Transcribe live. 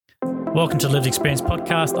Welcome to the Lived Experience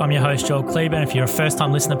Podcast. I'm your host, Joel Cleburne. If you're a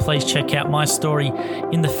first-time listener, please check out my story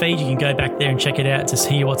in the feed. You can go back there and check it out to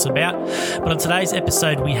hear what's about. But on today's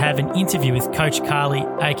episode, we have an interview with Coach Carly,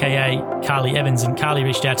 aka Carly Evans. And Carly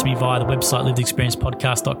reached out to me via the website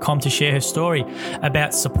livedexperiencepodcast.com to share her story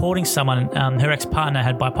about supporting someone. Her ex-partner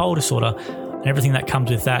had bipolar disorder and everything that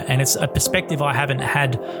comes with that. And it's a perspective I haven't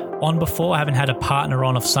had on before. I haven't had a partner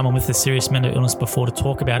on of someone with a serious mental illness before to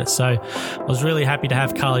talk about it. So I was really happy to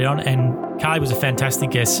have Carly on, and Carly was a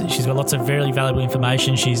fantastic guest. She's got lots of very valuable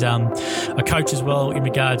information. She's a coach as well in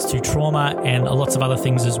regards to trauma and lots of other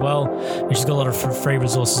things as well. And she's got a lot of free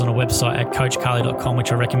resources on her website at coachcarly.com,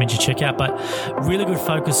 which I recommend you check out. But really good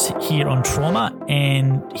focus here on trauma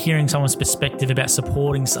and hearing someone's perspective about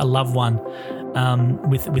supporting a loved one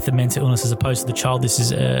with a mental illness as opposed to the child. This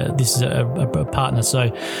is a partner.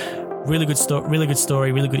 So really good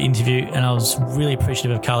story, really good interview, and I was really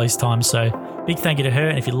appreciative of Carly's time. So big thank you to her.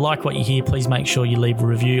 And if you like what you hear, please make sure you leave a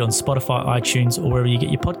review on Spotify, iTunes, or wherever you get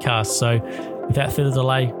your podcasts. So without further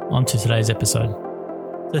delay, on to today's episode.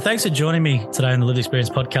 So thanks for joining me today on the Lived Experience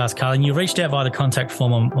Podcast, Carly. And you reached out via the contact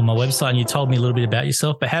form on my website and you told me a little bit about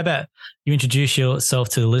yourself. But how about you introduce yourself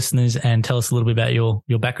to the listeners and tell us a little bit about your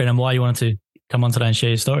background and why you wanted to come on today and share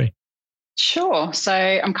your story? Sure. So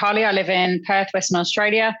I'm Carly. I live in Perth, Western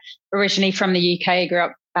Australia, originally from the UK, grew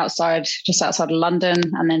up just outside of London,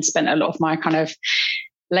 and then spent a lot of my kind of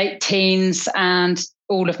late teens and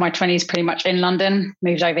all of my 20s pretty much in London.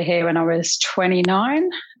 Moved over here when I was 29.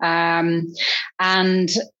 Currently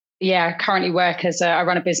work I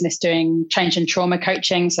run a business doing change and trauma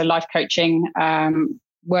coaching, so life coaching,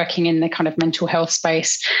 working in the kind of mental health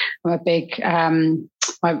space. I'm a big,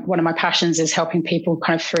 one of my passions is helping people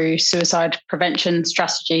kind of through suicide prevention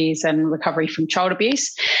strategies and recovery from child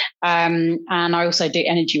abuse. And I also do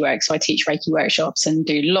energy work. So I teach Reiki workshops and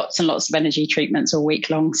do lots and lots of energy treatments all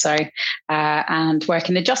week long. So, and work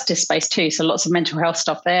in the justice space too. So lots of mental health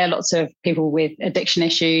stuff there, lots of people with addiction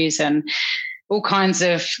issues and all kinds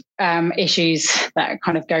of issues that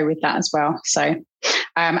kind of go with that as well. So,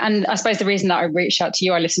 and I suppose the reason that I reached out to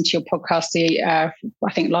you, I listened to your podcast, I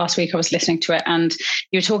think last week I was listening to it, and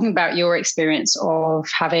you were talking about your experience of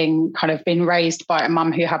having kind of been raised by a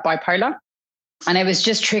mum who had bipolar. And it was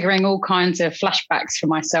just triggering all kinds of flashbacks for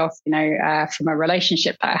myself, from a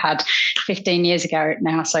relationship that I had 15 years ago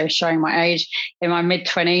now. So showing my age in my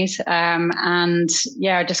mid-20s.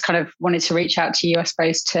 I just kind of wanted to reach out to you, I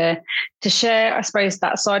suppose, to share, I suppose,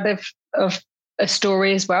 that side of a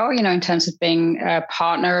story as well, in terms of being a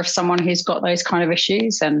partner of someone who's got those kind of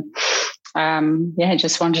issues. And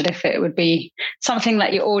just wondered if it would be something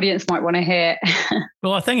that your audience might want to hear.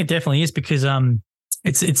 Well, I think it definitely is because I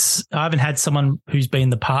haven't had someone who's been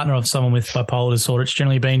the partner of someone with bipolar disorder. It's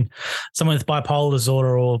generally been someone with bipolar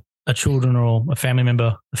disorder or a children or a family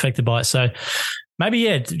member affected by it. So maybe,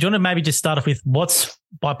 do you want to maybe just start off with what's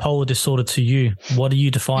bipolar disorder to you? What do you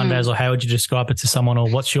define it as, or how would you describe it to someone, or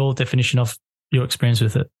what's your definition of your experience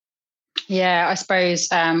with it? Yeah, I suppose,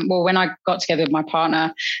 when I got together with my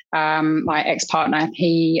partner, my ex-partner,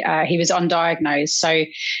 he was undiagnosed. So,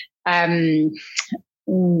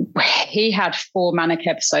 he had 4 manic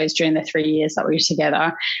episodes during the 3 years that we were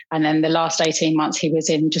together. And then the last 18 months, he was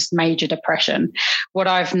in just major depression.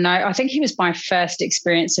 I think he was my first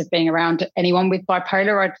experience of being around anyone with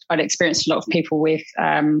bipolar. I'd experienced a lot of people with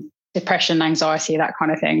depression, anxiety, that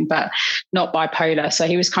kind of thing, but not bipolar. So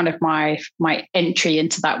he was kind of my entry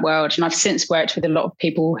into that world. And I've since worked with a lot of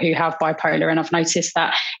people who have bipolar, and I've noticed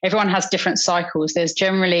that everyone has different cycles. There's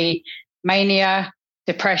generally mania,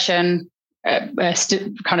 depression,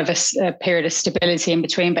 kind of a period of stability in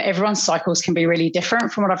between, but everyone's cycles can be really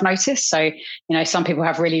different from what I've noticed. So, some people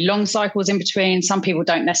have really long cycles in between. Some people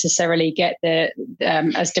don't necessarily get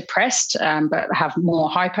as depressed, but have more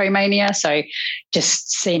hypomania. So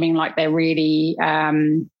just seeming like they're really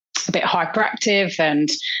a bit hyperactive and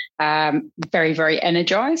very, very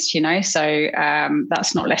energized, So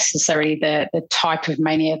that's not necessarily the type of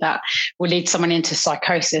mania that will lead someone into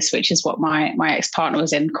psychosis, which is what my ex-partner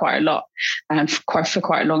was in quite a lot and for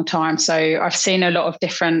quite a long time. So I've seen a lot of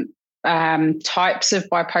different types of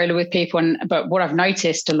bipolar with people, but what I've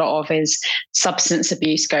noticed a lot of is substance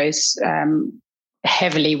abuse goes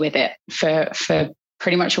heavily with it for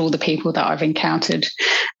pretty much all the people that I've encountered.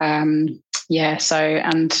 So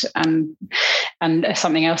and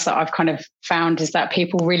something else that I've kind of found is that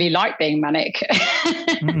people really like being manic.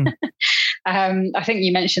 I think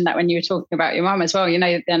you mentioned that when you were talking about your mum as well, and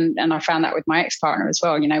I found that with my ex-partner as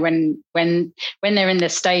well, when they're in the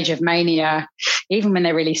stage of mania, even when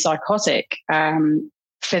they're really psychotic,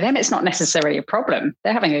 for them, it's not necessarily a problem.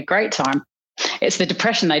 They're having a great time. It's the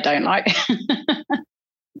depression they don't like.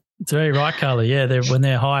 very right, Carla. Yeah, when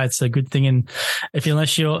they're high, it's a good thing. And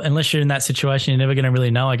unless you're in that situation, you're never going to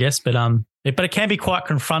really know, I guess. But it can be quite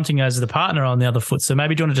confronting as the partner on the other foot. So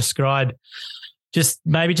maybe do you want to describe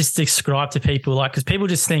to people, like, because people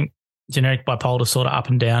just think generic bipolar disorder up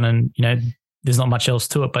and down, and there's not much else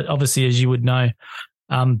to it. But obviously, as you would know,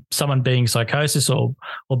 someone being psychosis or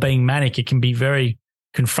being manic, it can be very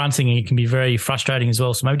confronting and it can be very frustrating as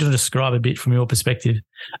well. So maybe just describe a bit from your perspective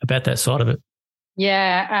about that side of it.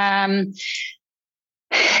 Yeah,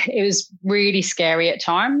 it was really scary at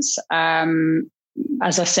times.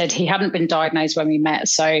 As I said, he hadn't been diagnosed when we met.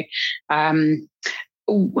 So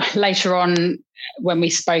later on, when we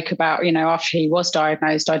spoke about, after he was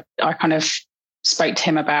diagnosed, I kind of spoke to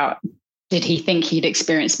him about, did he think he'd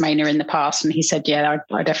experienced mania in the past? And he said, yeah,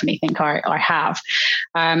 I definitely think I have.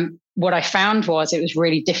 What I found was it was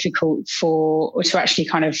really difficult to actually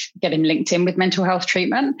kind of get him linked in with mental health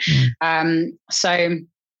treatment. So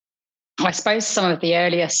I suppose some of the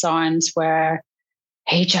earlier signs were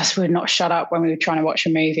he just would not shut up when we were trying to watch a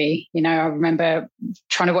movie. I remember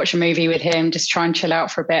trying to watch a movie with him, just try and chill out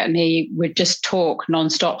for a bit, and he would just talk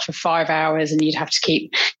nonstop for 5 hours, and you'd have to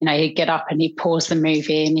keep, he'd get up and he'd pause the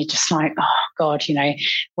movie, and you're just like, oh God,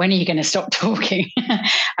 when are you going to stop talking?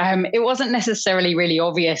 It wasn't necessarily really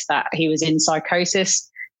obvious that he was in psychosis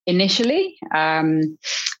initially.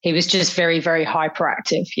 He was just very, very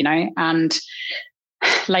hyperactive, and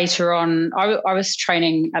later on, I was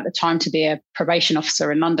training at the time to be a probation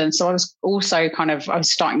officer in London. So I was also I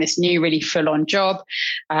was starting this new really full-on job.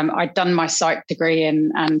 I'd done my psych degree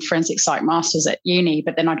and forensic psych masters at uni,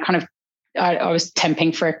 but then I was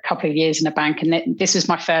temping for a couple of years in a bank, and this was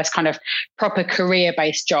my first kind of proper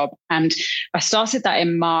career-based job. And I started that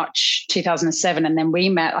in March 2007, and then we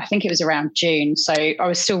met, I think it was around June. So I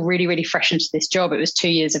was still really, really fresh into this job. It was 2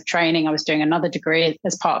 years of training. I was doing another degree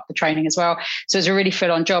as part of the training as well. So it was a really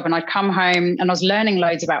full-on job. And I'd come home and I was learning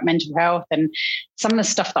loads about mental health, and some of the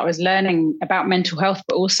stuff that I was learning about mental health,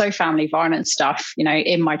 but also family violence stuff,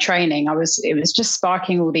 in my training, it was just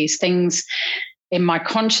sparking all these things in my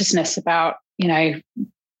consciousness about,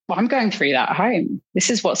 I'm going through that at home. This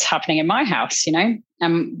is what's happening in my house,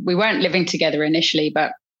 we weren't living together initially,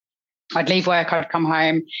 but I'd leave work, I'd come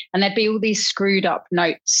home, and there'd be all these screwed up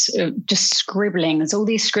notes, just scribblings, all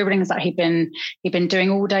these scribblings that he'd been doing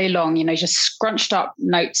all day long, just scrunched up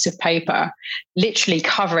notes of paper, literally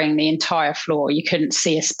covering the entire floor. You couldn't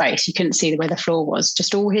see a space. You couldn't see where the floor was.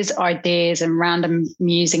 Just all his ideas and random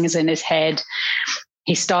musings in his head.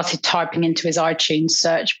 He started typing into his iTunes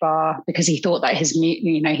search bar because he thought that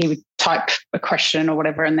he would type a question or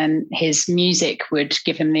whatever, and then his music would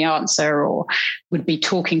give him the answer or would be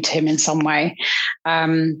talking to him in some way.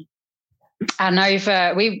 And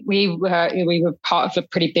we were part of a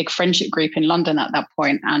pretty big friendship group in London at that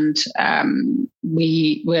point, and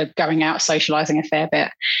we were going out socializing a fair bit.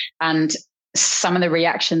 And some of the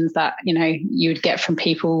reactions that, you would get from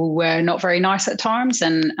people were not very nice at times.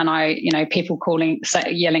 And people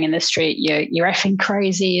yelling in the street, you're effing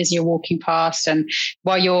crazy as you're walking past. And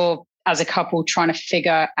while you're, as a couple, trying to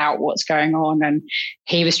figure out what's going on, and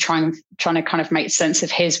he was trying to kind of make sense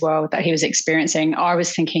of his world that he was experiencing, I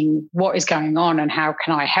was thinking, what is going on and how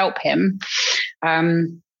can I help him?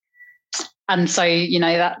 And so,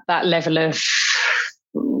 that level of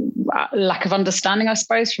lack of understanding, I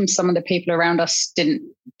suppose, from some of the people around us didn't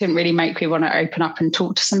really make me want to open up and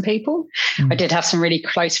talk to some people. I did have some really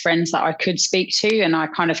close friends that I could speak to, and I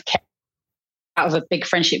kind of kept out of a big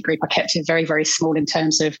friendship group. I kept it very, very small in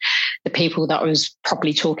terms of the people that I was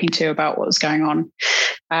properly talking to about what was going on.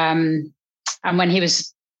 And when he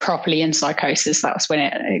was properly in psychosis, that was when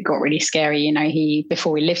it got really scary.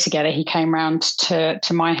 Before we lived together, he came round to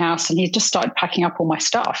my house and he just started packing up all my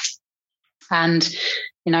stuff. And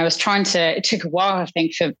I was it took a while, I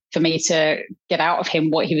think, for me to get out of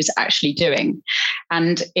him what he was actually doing.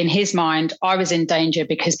 And in his mind, I was in danger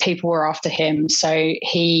because people were after him. So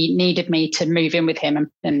he needed me to move in with him,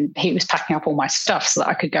 and he was packing up all my stuff so that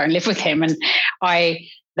I could go and live with him. And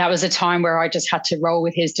that was a time where I just had to roll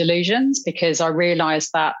with his delusions, because I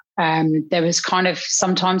realized that there was kind of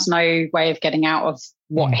sometimes no way of getting out of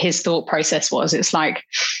what his thought process was. It's like,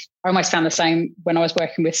 I almost found the same when I was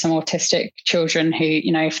working with some autistic children who,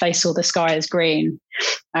 if they saw the sky as green,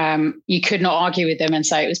 you could not argue with them and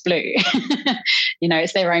say it was blue.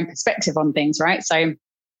 It's their own perspective on things, right? So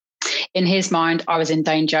in his mind, I was in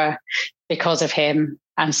danger because of him.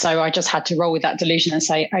 And so I just had to roll with that delusion and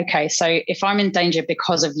say, okay, so if I'm in danger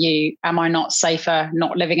because of you, am I not safer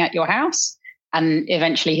not living at your house? And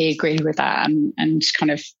eventually he agreed with that and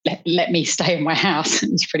kind of let me stay in my house.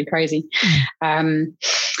 It was pretty crazy.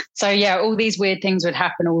 So yeah, all these weird things would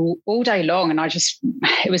happen all day long. And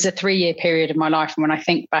it was a 3-year period of my life. And when I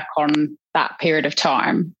think back on that period of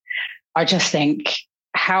time, I just think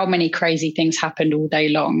how many crazy things happened all day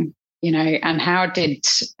long, and how did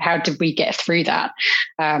we get through that?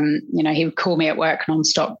 He would call me at work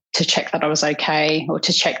nonstop to check that I was okay, or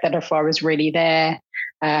to check that if I was really there,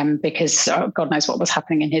 because God knows what was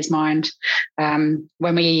happening in his mind.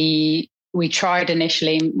 When we tried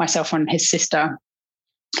initially, myself and his sister,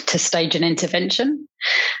 to stage an intervention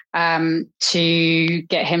to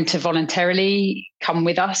get him to voluntarily come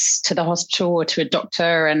with us to the hospital or to a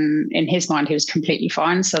doctor. And in his mind, he was completely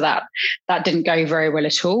fine. So that didn't go very well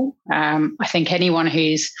at all. I think anyone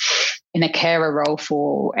who's in a carer role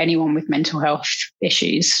for anyone with mental health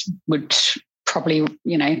issues would probably,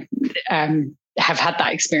 have had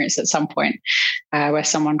that experience at some point where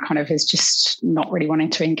someone kind of is just not really wanting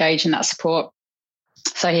to engage in that support.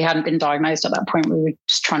 So he hadn't been diagnosed at that point. We were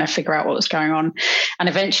just trying to figure out what was going on. And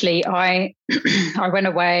eventually I went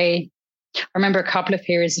away. I remember a couple of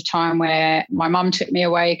periods of time where my mum took me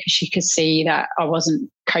away because she could see that I wasn't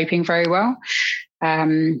coping very well.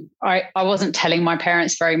 I wasn't telling my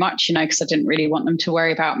parents very much, because I didn't really want them to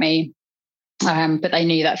worry about me. But they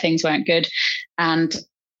knew that things weren't good. And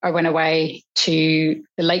I went away to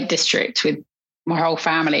the Lake District with my whole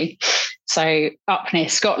family. So up near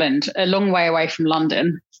Scotland, a long way away from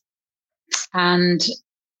London. And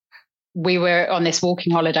we were on this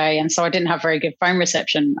walking holiday. And so I didn't have very good phone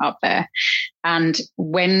reception up there. And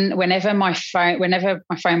whenever my phone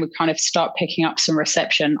would kind of start picking up some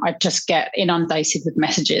reception, I'd just get inundated with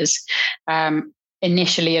messages.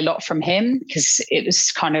 Initially a lot from him, because it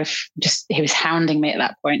was kind of just, he was hounding me at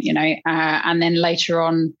that point, and then later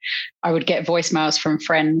on I would get voicemails from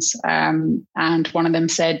friends, and one of them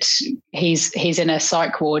said, he's in a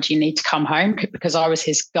psych ward, you need to come home, because I was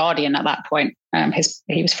his guardian at that point.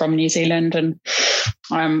 He was from New Zealand, and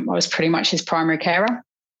I was pretty much his primary carer.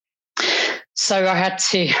 So I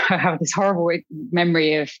have this horrible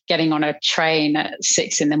memory of getting on a train at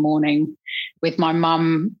 6 a.m. with my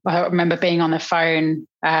mum. I remember being on the phone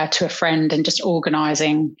to a friend and just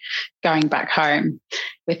organising going back home,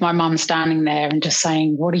 with my mum standing there and just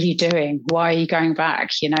saying, "What are you doing? Why are you going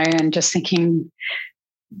back?" And just thinking,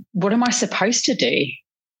 what am I supposed to do?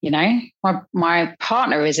 My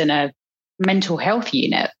partner is in a mental health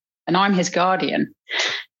unit and I'm his guardian.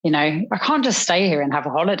 I can't just stay here and have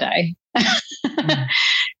a holiday.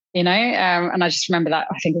 And I just remember that,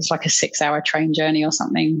 I think it was like a 6-hour train journey or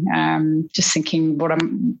something. Just thinking, what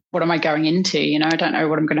am I going into? I don't know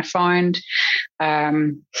what I'm going to find. A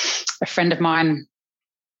friend of mine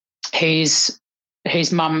whose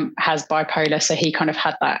mum has bipolar, so he kind of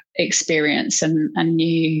had that experience and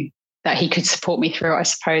knew that he could support me through it. I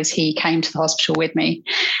suppose he came to the hospital with me.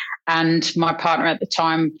 And my partner at the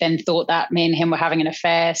time then thought that me and him were having an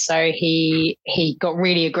affair. So he got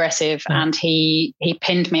really aggressive, and he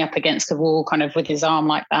pinned me up against the wall, kind of with his arm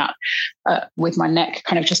like that, with my neck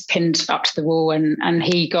kind of just pinned up to the wall. And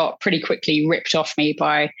he got pretty quickly ripped off me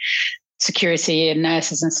by security and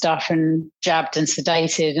nurses and stuff, and jabbed and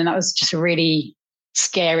sedated. And that was just a really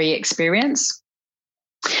scary experience.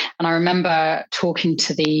 And I remember talking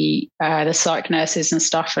to the psych nurses and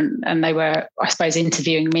stuff, and they were, I suppose,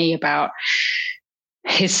 interviewing me about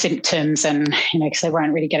his symptoms, and because they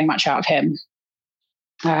weren't really getting much out of him,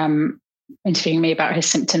 interviewing me about his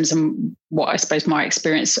symptoms and what I suppose my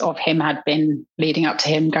experience of him had been leading up to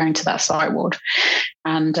him going to that psych ward.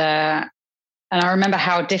 And I remember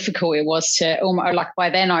how difficult it was to almost, like, by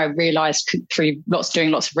then I realized through doing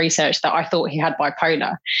lots of research that I thought he had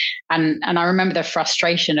bipolar. And I remember the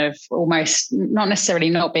frustration of almost not necessarily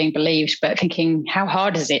not being believed, but thinking, how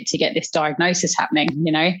hard is it to get this diagnosis happening?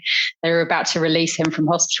 They were about to release him from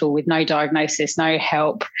hospital with no diagnosis, no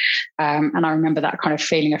help. And I remember that kind of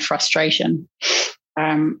feeling of frustration.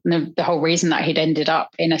 The whole reason that he'd ended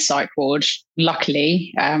up in a psych ward,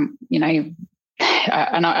 luckily,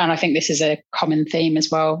 and I think this is a common theme as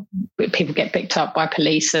well. People get picked up by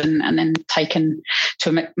police and then taken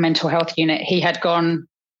to a mental health unit. He had gone,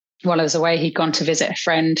 while I was away, he'd gone to visit a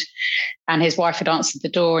friend, and his wife had answered the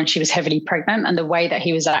door, and she was heavily pregnant. And the way that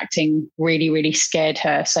he was acting really, really scared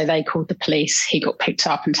her. So they called the police. He got picked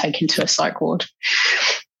up and taken to a psych ward.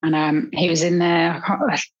 And he was in there,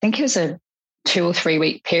 I think it was a 2 or 3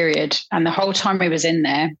 week period. And the whole time he was in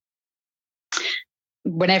there,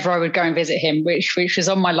 whenever I would go and visit him, which was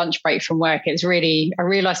on my lunch break from work, it was really, I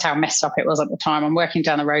realised how messed up it was at the time. I'm working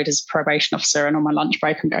down the road as a probation officer, and on my lunch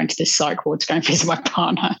break I'm going to this psych ward to go and visit my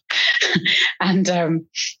partner. And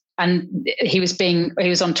and he was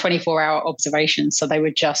on 24-hour observation. So they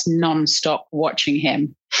were just non-stop watching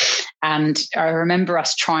him. And I remember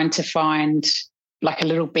us trying to find like a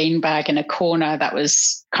little beanbag in a corner that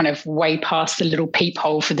was kind of way past the little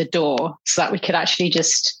peephole for the door so that we could actually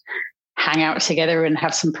just hang out together and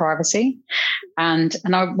have some privacy. And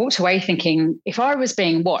I walked away thinking, if I was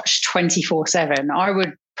being watched 24/7, I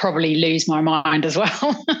would probably lose my mind as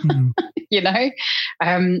well. You know,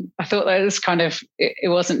 I thought that was kind of, it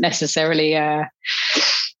wasn't necessarily a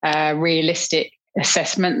realistic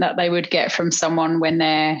assessment that they would get from someone when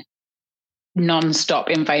they're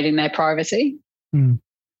non-stop invading their privacy.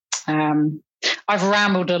 I've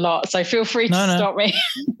rambled a lot, so feel free to stop me.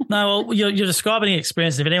 No, well, you're describing the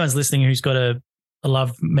experience. If anyone's listening who's got a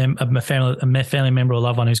family member or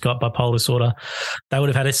loved one who's got bipolar disorder, they would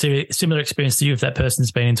have had a similar experience to you if that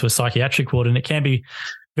person's been into a psychiatric ward, and it can be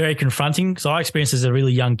very confronting. So I experienced as a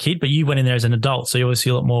really young kid, but you went in there as an adult, so you're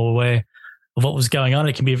obviously a lot more aware of what was going on.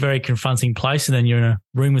 It can be a very confronting place, and then you're in a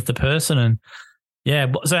room with the person, and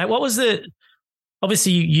so what was the?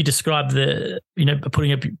 Obviously, you described the,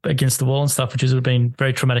 putting up against the wall and stuff, which would have been a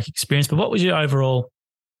very traumatic experience. But what was your overall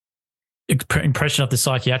impression of the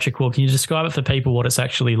psychiatric ward? Can you describe it for people what it's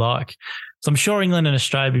actually like? So I'm sure England and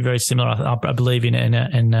Australia would be very similar. I believe in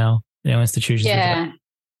our institutions. I've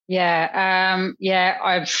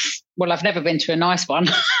never been to a nice one.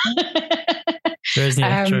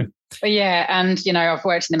 True. But yeah, and I've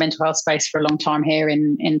worked in the mental health space for a long time here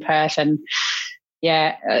in Perth, and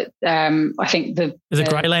I think is it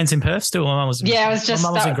Greylands in Perth still? My mum was in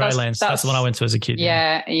Greylands. That's the one I went to as a kid.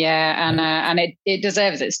 And it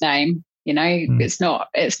deserves its name. It's not.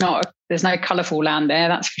 There's no colourful land there,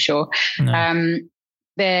 that's for sure. No.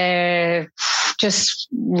 They're just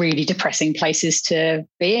really depressing places to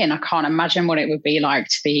be in. I can't imagine what it would be like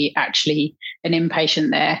to be actually an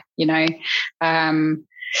inpatient there.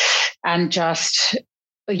 And just.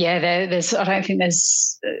 There's. I don't think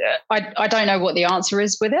there's. I don't know what the answer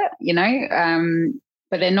is with it,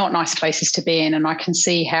 but they're not nice places to be in. And I can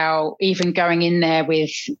see how even going in there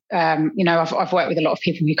with, I've worked with a lot of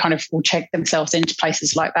people who kind of will check themselves into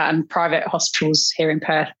places like that and private hospitals here in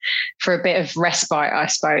Perth for a bit of respite, I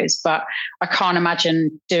suppose. But I can't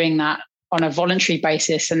imagine doing that on a voluntary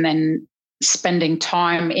basis and then spending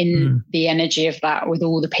time in the energy of that with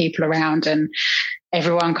all the people around and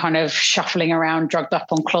everyone kind of shuffling around, drugged up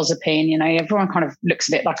on clozapine, everyone kind of looks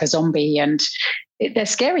a bit like a zombie, and they're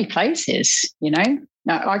scary places, Now,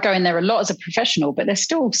 I go in there a lot as a professional, but they're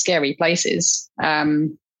still scary places.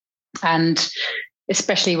 And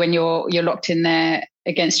especially when you're locked in there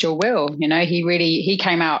against your will, he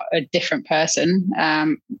came out a different person.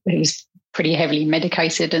 He was pretty heavily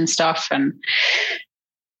medicated and stuff, and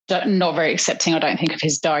not very accepting, I don't think, of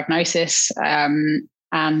his diagnosis.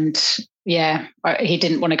 He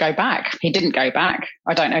didn't want to go back. He didn't go back.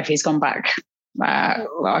 I don't know if he's gone back.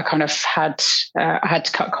 I kind of had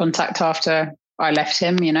to cut contact after I left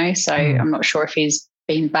him, so I'm not sure if he's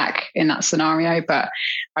been back in that scenario, but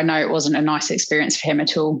I know it wasn't a nice experience for him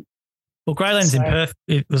at all. Well, Greylands in Perth,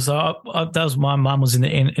 it was that was my mum was in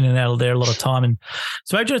and out of there a lot of time, and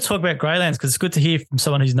so maybe to talk about Greylands because it's good to hear from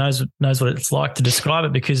someone who knows what it's like to describe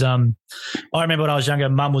it. Because I remember when I was younger,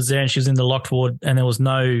 Mum was there and she was in the locked ward, and there was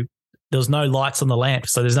no lights on the lamp,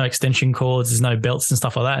 so there's no extension cords, there's no belts and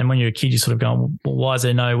stuff like that. And when you're a kid, you're sort of going, well, why is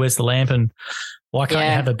there where's the lamp, and why can't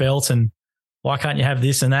you have a belt, and why can't you have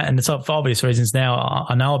this and that? And it's for obvious reasons now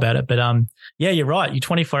I know about it, but you're right. You're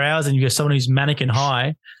 24 hours and you're someone who's manic and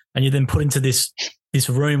high, and you're then put into this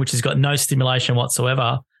room which has got no stimulation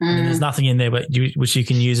whatsoever, and there's nothing in there which you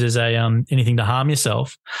can use as a anything to harm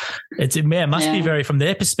yourself. It must be very, from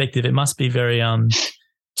their perspective, it must be very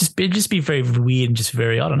just be very weird and just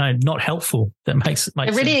very, I don't know, not helpful. That makes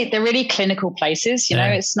they're really clinical places.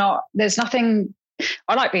 It's not. There's nothing.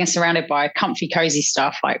 I like being surrounded by comfy, cozy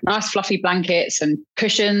stuff like nice fluffy blankets and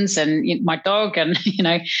cushions and my dog. And,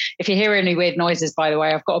 if you hear any weird noises, by the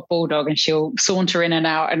way, I've got a bulldog and she'll saunter in and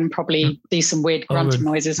out and probably do some weird grunting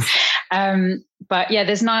noises. But yeah,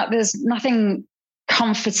 there's nothing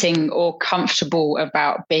comforting or comfortable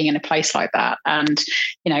about being in a place like that. And,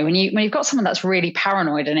 when you've got someone that's really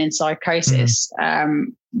paranoid and in psychosis,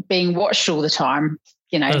 being watched all the time,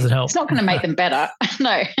 it's not going to make them better.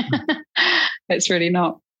 No, it's really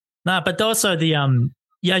not. No, but also the,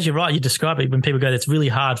 as you're right, you describe it, when people go, it's really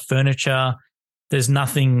hard furniture. There's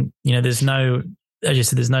nothing, there's no, as you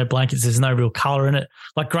said, there's no blankets, there's no real colour in it.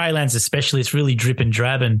 Like Greylands especially, it's really drip and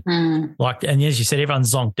drab and and as you said,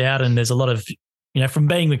 everyone's zonked out, and there's a lot of, from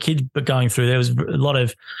being the kid but going through, there was a lot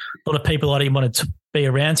of people I didn't want to be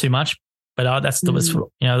around too much, but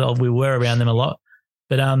we were around them a lot.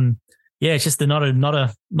 But yeah, it's just they're not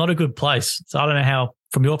a good place. So I don't know how,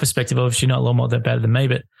 from your perspective, obviously you're not a lot more better than me,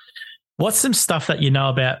 but what's some stuff that you know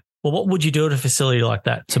about, well, what would you do at a facility like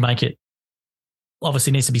that to make it,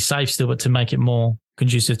 obviously needs to be safe still, but to make it more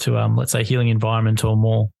conducive to, let's say, healing environment or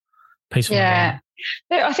more peaceful environment?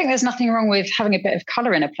 I think there's nothing wrong with having a bit of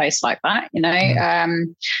colour in a place like that.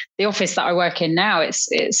 The office that I work in now, it's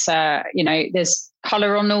there's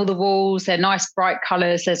colour on all the walls. They're nice, bright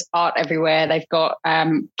colours. There's art everywhere. They've got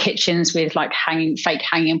kitchens with like fake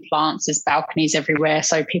hanging plants. There's balconies everywhere,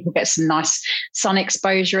 so people get some nice sun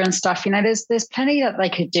exposure and stuff. There's plenty that they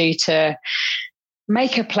could do to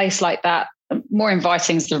make a place like that more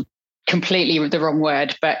inviting. Is completely the wrong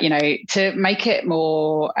word, but to make it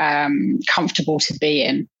more comfortable to be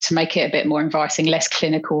in, to make it a bit more inviting, less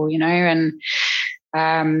clinical, and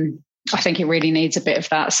I think it really needs a bit of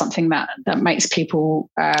that, something that makes people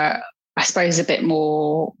I suppose a bit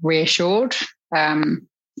more reassured,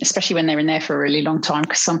 especially when they're in there for a really long time,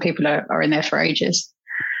 because some people are in there for ages.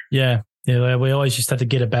 Yeah, we always used to have to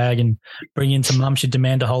get a bag and bring in some mum. She'd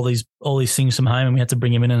demand to hold all these things from home, and we had to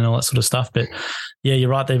bring them in and all that sort of stuff. But yeah, you're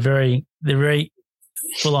right. They're very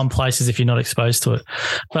full on places if you're not exposed to it.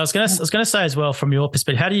 But I was going to say as well, from your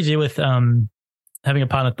perspective, how do you deal with having a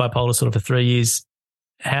partner with bipolar disorder for 3 years?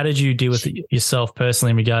 How did you deal with it yourself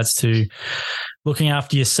personally in regards to looking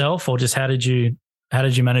after yourself, or just how did you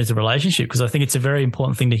manage the relationship? Because I think it's a very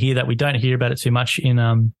important thing to hear that we don't hear about it too much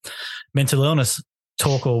in mental illness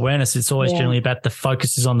talk or awareness. It's always generally about the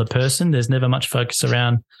focus is on the person. There's never much focus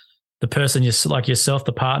around the person, just like yourself,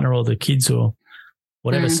 the partner, or the kids, or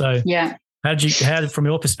whatever. From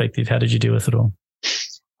your perspective, how did you deal with it all?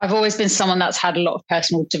 I've always been someone that's had a lot of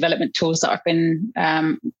personal development tools that I've been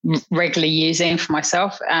regularly using for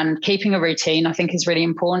myself, and keeping a routine I think is really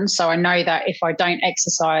important. So I know that if I don't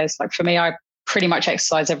exercise, like for me, I pretty much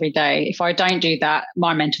exercise every day. If I don't do that,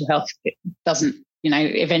 my mental health doesn't,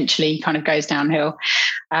 eventually kind of goes downhill.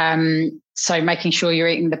 So making sure you're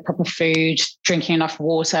eating the proper food, drinking enough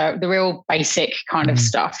water, the real basic kind of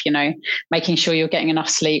stuff, making sure you're getting enough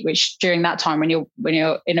sleep, which during that time when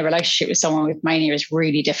you're in a relationship with someone with mania is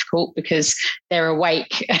really difficult because they're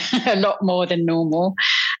awake a lot more than normal.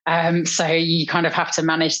 So you kind of have to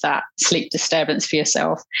manage that sleep disturbance for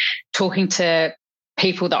yourself. Talking to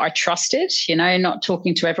people that I trusted, not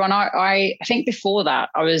talking to everyone. I think before that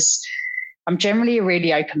I'm generally a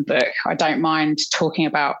really open book. I don't mind talking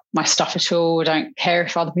about my stuff at all. I don't care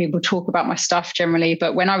if other people talk about my stuff generally.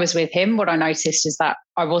 But when I was with him, what I noticed is that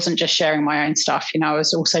I wasn't just sharing my own stuff. I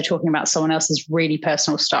was also talking about someone else's really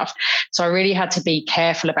personal stuff. So I really had to be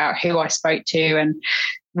careful about who I spoke to, and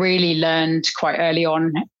really learned quite early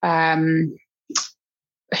on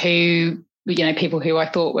people who I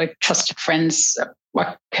thought were trusted friends.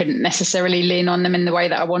 I couldn't necessarily lean on them in the way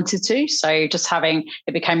that I wanted to. So just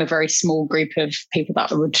it became a very small group of people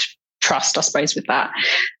that I would trust, I suppose, with that.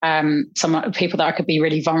 Some people that I could be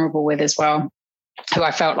really vulnerable with as well, who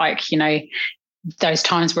I felt like, those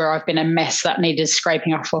times where I've been a mess that needed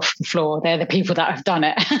scraping off the floor, they're the people that have done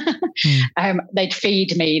it. They'd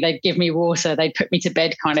feed me, they'd give me water, they'd put me to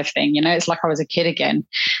bed kind of thing. It's like I was a kid again.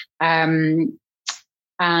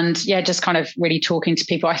 And just kind of really talking to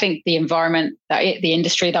people. I think the environment, the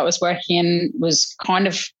industry that I was working in was kind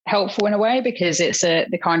of helpful in a way, because it's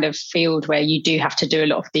the kind of field where you do have to do a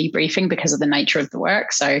lot of debriefing because of the nature of the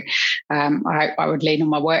work. So I would lean on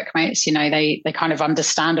my workmates. They kind of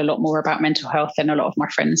understand a lot more about mental health than a lot of my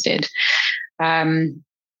friends did. I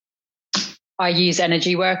use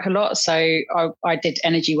energy work a lot. So I did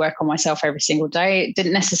energy work on myself every single day. It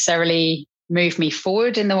didn't necessarily move me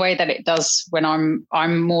forward in the way that it does when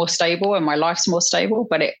I'm more stable and my life's more stable,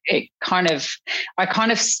 but I kind of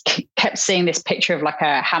kept seeing this picture of like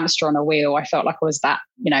a hamster on a wheel. I felt like I was that,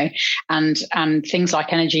 and things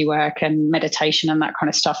like energy work and meditation and that kind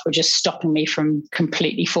of stuff were just stopping me from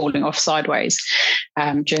completely falling off sideways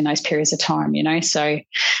during those periods of time, So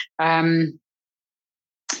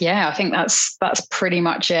I think that's pretty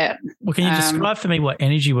much it. Well, can you describe for me what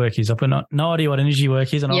energy work is? I've got no idea what energy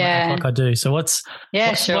work is, and I act like I do. So what's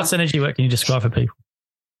energy work? Can you describe for people?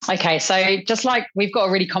 Okay, so just like we've got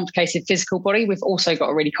a really complicated physical body, we've also got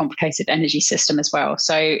a really complicated energy system as well.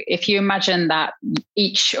 So if you imagine that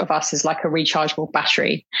each of us is like a rechargeable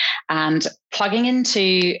battery, and plugging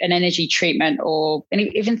into an energy treatment, or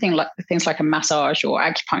even things like a massage or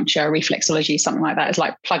acupuncture, reflexology, something like that, is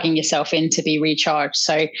like plugging yourself in to be recharged.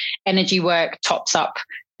 So energy work tops up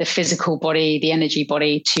the physical body, the energy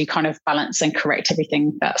body, to kind of balance and correct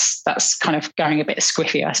everything that's kind of going a bit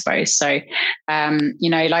squiffy, I suppose. So, I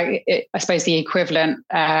suppose the equivalent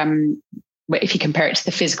if you compare it to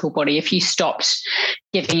the physical body, if you stopped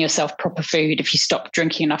giving yourself proper food, if you stopped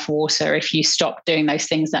drinking enough water, if you stopped doing those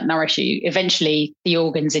things that nourish you, eventually the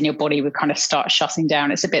organs in your body would kind of start shutting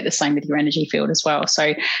down. It's a bit the same with your energy field as well.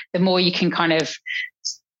 So the more you can kind of,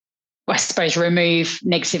 I suppose, remove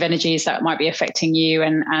negative energies that might be affecting you,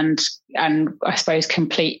 and I suppose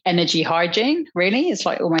complete energy hygiene, really. It's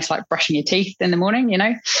like almost like brushing your teeth in the morning,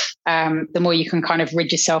 the more you can kind of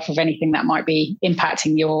rid yourself of anything that might be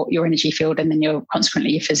impacting your energy field, and then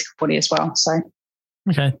consequently your physical body as well. So,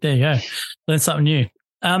 okay, there you go. Learn something new.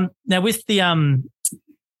 Now with the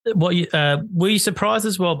were you surprised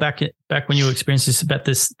as well back when you experienced this about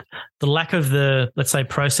the lack of the, let's say,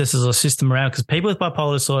 processes or system around? Because people with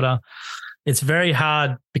bipolar disorder, it's very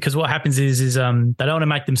hard, because what happens is they don't want to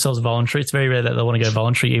make themselves voluntary. It's very rare that they want to go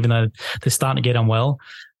voluntary, even though they're starting to get unwell.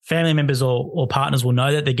 Family members or partners will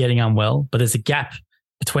know that they're getting unwell, but there's a gap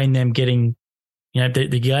between them getting,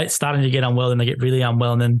 they're starting to get unwell and they get really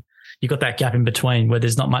unwell, and then you've got that gap in between where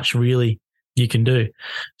there's not much really you can do.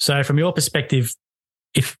 So from your perspective,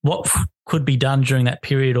 if what could be done during that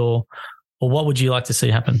period, or what would you like to see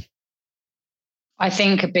happen? I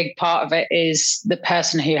think a big part of it is the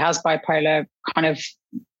person who has bipolar kind of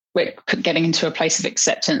getting into a place of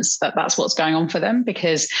acceptance that that's what's going on for them,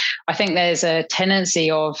 because I think there's a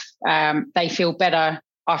tendency of they feel better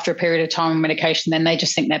after a period of time on medication, then they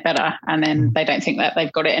just think they're better, and then they don't think that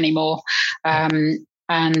they've got it anymore.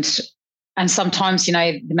 And sometimes, the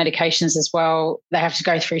medications as well, they have to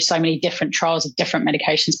go through so many different trials of different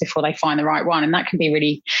medications before they find the right one. And that can be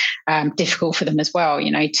really difficult for them as well,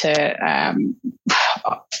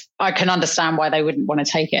 I can understand why they wouldn't want to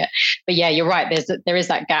take it. But yeah, you're right. There is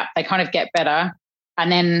that gap. They kind of get better.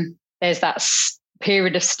 And then there's that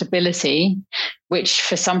period of stability, which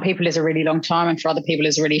for some people is a really long time, and for other people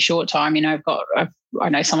is a really short time. I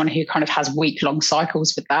know someone who kind of has week-long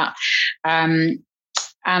cycles with that.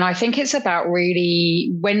 And I think it's about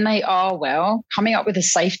really, when they are well, coming up with a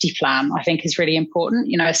safety plan, I think is really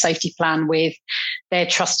important. A safety plan with their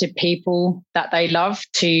trusted people that they love,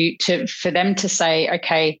 for them to say,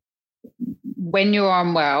 okay, when you're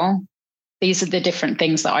unwell, these are the different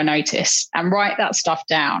things that I notice, and write that stuff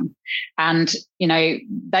down. And,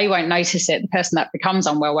 they won't notice it. The person that becomes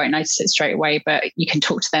unwell won't notice it straight away, but you can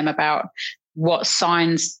talk to them about, what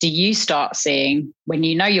signs do you start seeing when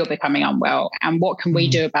you know you're becoming unwell, and what can we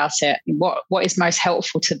do about it? What is most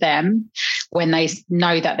helpful to them when they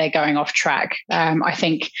know that they're going off track? I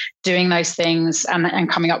think doing those things and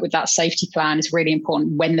coming up with that safety plan is really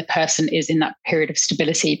important when the person is in that period of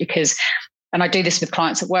stability, because, and I do this with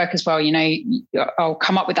clients at work as well, I'll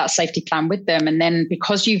come up with that safety plan with them. And then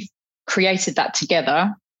because you've created that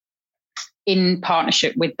together, in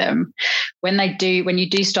partnership with them, when you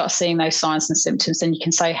do start seeing those signs and symptoms, then you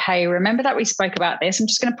can say, hey, remember that we spoke about this? I'm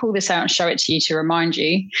just going to pull this out and show it to you to remind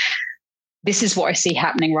you, this is what I see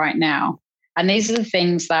happening right now. And these are the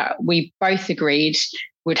things that we both agreed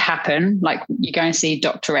would happen. Like you go and see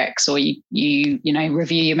Dr. X, or you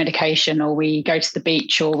review your medication, or we go to the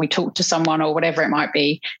beach, or we talk to someone, or whatever it might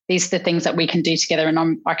be. These are the things that we can do together,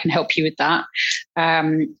 and I can help you with that.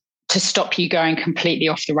 To stop you going completely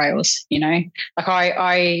off the rails, like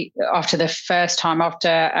I after the first time,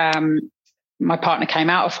 after my ex-partner came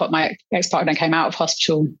out of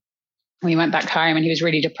hospital, we went back home, and he was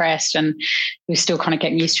really depressed, and he was still kind of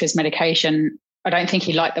getting used to his medication. I don't think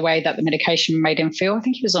he liked the way that the medication made him feel. I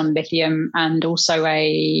think he was on lithium, and also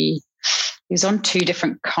he was on 2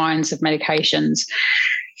 different kinds of medications.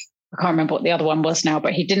 I can't remember what the other one was now,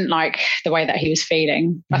 but he didn't like the way that he was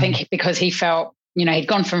feeling. I think because he felt, he'd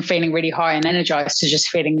gone from feeling really high and energized to just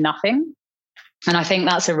feeling nothing. And I think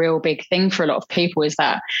that's a real big thing for a lot of people, is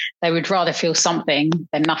that they would rather feel something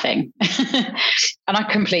than nothing. And I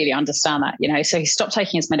completely understand that, So he stopped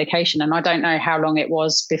taking his medication, and I don't know how long it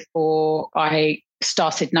was before I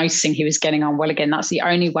started noticing he was getting unwell again. That's the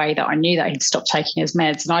only way that I knew that he'd stopped taking his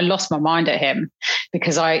meds. And I lost my mind at him,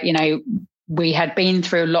 because we had been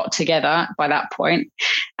through a lot together by that point.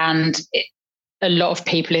 And a lot of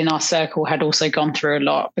people in our circle had also gone through a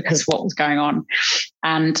lot because of what was going on.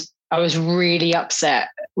 And I was really upset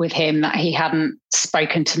with him that he hadn't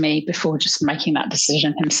spoken to me before just making that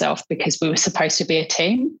decision himself, because we were supposed to be a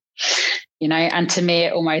team, and to me,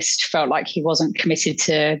 it almost felt like he wasn't committed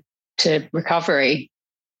to recovery.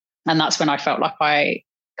 And that's when I felt like I'd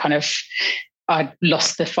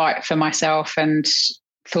lost the fight for myself, and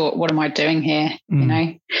thought, what am I doing here?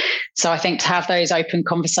 So I think to have those open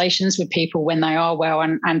conversations with people when they are well,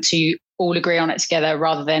 and to all agree on it together,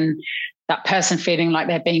 rather than that person feeling like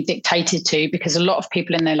they're being dictated to, because a lot of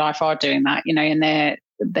people in their life are doing that, and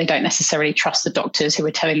they don't necessarily trust the doctors who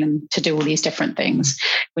are telling them to do all these different things,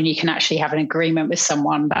 when you can actually have an agreement with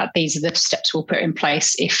someone that these are the steps we'll put in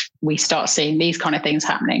place if we start seeing these kind of things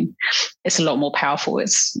happening. It's a lot more powerful.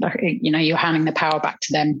 It's like, you're handing the power back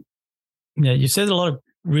to them. Yeah, you said a lot of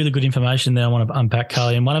really good information there I want to unpack,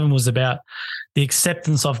 Carly, and one of them was about the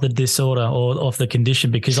acceptance of the disorder or of the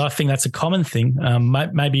condition, because I think that's a common thing.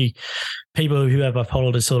 Maybe people who have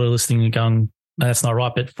bipolar disorder listening and going, no, that's not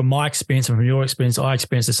right. But from my experience and from your experience, I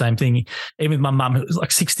experienced the same thing. Even with my mum, who was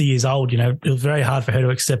like 60 years old, it was very hard for her to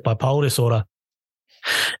accept bipolar disorder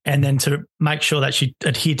and then to make sure that she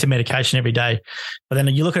adhered to medication every day. But then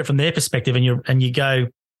you look at it from their perspective and you go,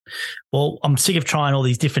 well, I'm sick of trying all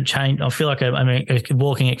these different change. I feel like I'm a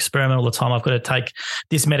walking experiment all the time. I've got to take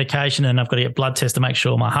this medication and I've got to get blood tests to make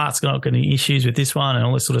sure my heart's not got any issues with this one and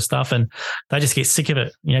all this sort of stuff. And they just get sick of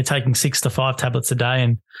it, taking 6 to 5 tablets a day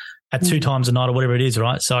and at 2 times a night or whatever it is,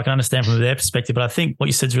 right? So I can understand from their perspective. But I think what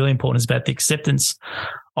you said is really important is about the acceptance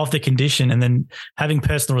of the condition and then having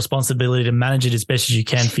personal responsibility to manage it as best as you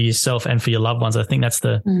can for yourself and for your loved ones. I think that's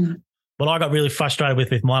what I got really frustrated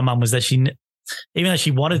with my mum was that even though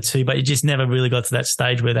she wanted to, but it just never really got to that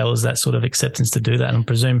stage where there was that sort of acceptance to do that. And I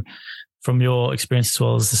presume from your experience as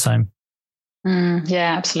well is the same.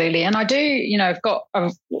 Yeah, absolutely. And I do,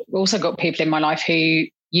 I've also got people in my life who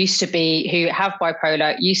have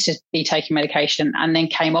bipolar, used to be taking medication and then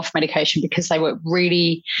came off medication because they were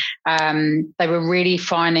really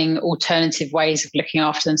finding alternative ways of looking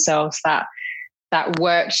after themselves that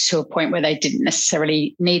worked to a point where they didn't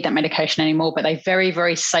necessarily need that medication anymore, but they very,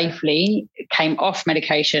 very safely came off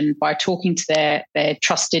medication by talking to their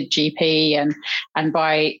trusted GP and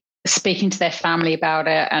by speaking to their family about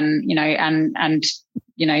it and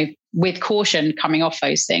with caution coming off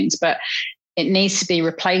those things. But it needs to be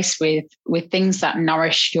replaced with things that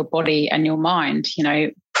nourish your body and your mind,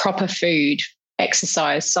 proper food,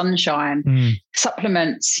 exercise, sunshine,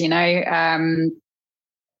 supplements,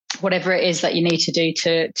 whatever it is that you need to do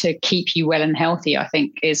to keep you well and healthy, I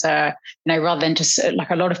think is, rather than just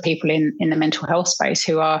like a lot of people in the mental health space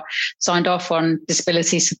who are signed off on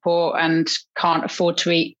disability support and can't afford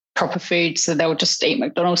to eat proper food. So they'll just eat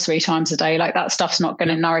McDonald's 3 times a day. Like that stuff's not going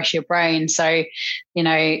to nourish your brain. So,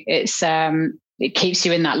 it keeps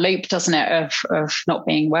you in that loop, doesn't it, of not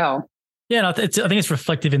being well. Yeah, I think it's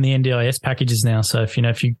reflective in the NDIS packages now. So when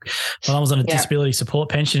I was on a disability support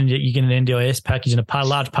pension, you get an NDIS package, and a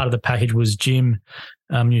large part of the package was gym,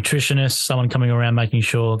 nutritionist, someone coming around making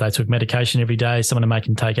sure they took medication every day, someone to make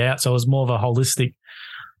them take out. So it was more of a holistic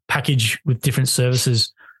package with different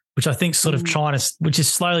services, which I think which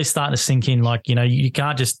is slowly starting to sink in. Like, you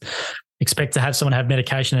can't just expect to have someone have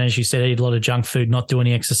medication and, as you said, eat a lot of junk food, not do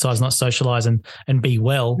any exercise, not socialize and be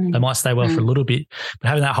well. They might stay well for a little bit, but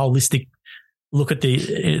having that holistic look at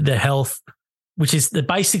the health, which is the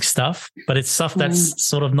basic stuff, but it's stuff that's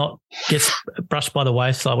sort of not gets brushed by the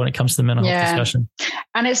wayside when it comes to the mental health discussion.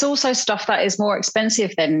 And it's also stuff that is more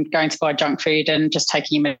expensive than going to buy junk food and just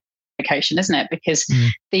taking your medication, isn't it? Because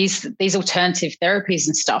these alternative therapies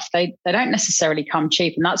and stuff, they don't necessarily come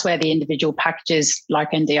cheap. And that's where the individual packages like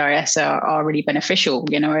NDIS are really beneficial.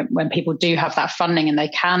 When people do have that funding and they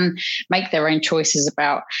can make their own choices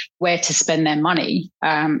about where to spend their money,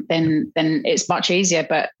 then it's much easier.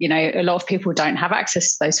 But, a lot of people don't have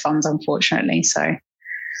access to those funds, unfortunately. So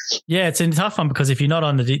yeah, it's a tough one because if you're not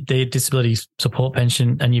on the disability support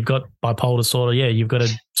pension and you've got bipolar disorder, you've got to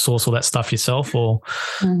source all that stuff yourself or,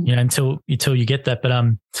 until you get that. But I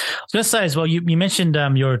was going to say as well, you mentioned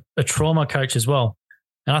you're a trauma coach as well.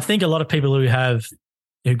 And I think a lot of people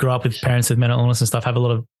who grow up with parents with mental illness and stuff have a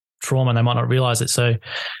lot of trauma and they might not realize it. So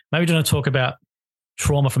maybe do you want to talk about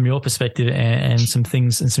trauma from your perspective and some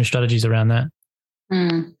things and some strategies around that?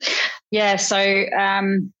 Yeah, so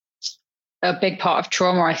a big part of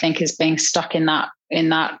trauma, I think, is being stuck in that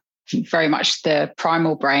very much the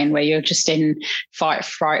primal brain where you're just in fight,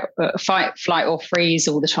 flight, or freeze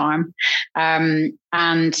all the time.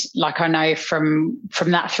 And like I know from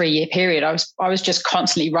that 3-year period, I was just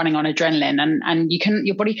constantly running on adrenaline, and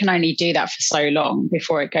your body can only do that for so long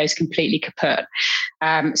before it goes completely kaput.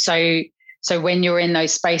 So when you're in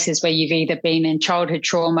those spaces where you've either been in childhood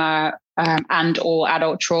trauma and or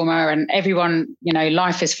adult trauma, and everyone,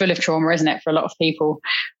 life is full of trauma, isn't it? For a lot of people,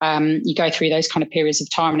 you go through those kind of periods of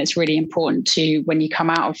time, and it's really important to, when you come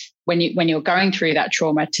out of, when you're going through that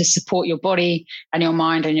trauma, to support your body and your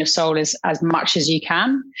mind and your soul as much as you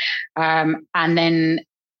can. And then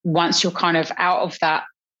once you're kind of out of that,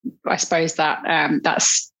 I suppose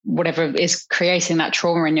that's whatever is creating that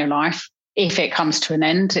trauma in your life. If it comes to an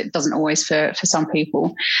end, it doesn't always for some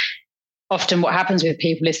people. often what happens with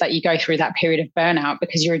people is that you go through that period of burnout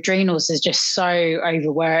because your adrenals is just so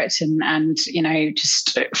overworked and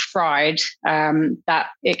just fried, that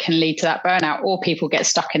it can lead to that burnout, or people get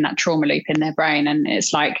stuck in that trauma loop in their brain. And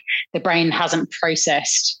it's like the brain hasn't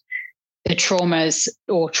processed the traumas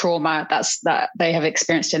or trauma that they have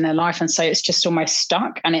experienced in their life. And so it's just almost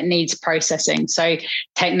stuck and it needs processing. So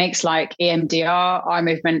techniques like EMDR,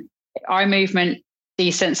 eye movement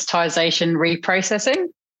desensitization reprocessing,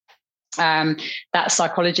 that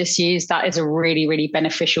psychologists use, that is a really, really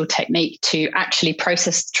beneficial technique to actually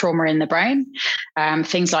process trauma in the brain.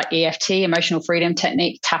 Things like EFT, emotional freedom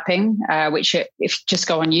technique, tapping, which if you just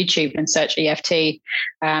go on YouTube and search EFT,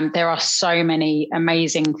 there are so many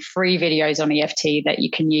amazing free videos on EFT that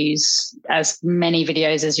you can use, as many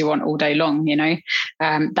videos as you want all day long.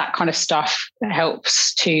 That kind of stuff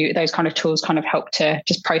helps to, those kind of tools kind of help to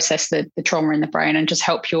just process the trauma in the brain and just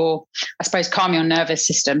help calm your nervous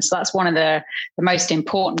system. So that's one of the most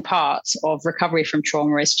important parts of recovery from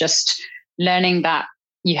trauma, is just learning that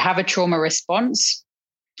you have a trauma response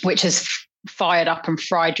which has fired up and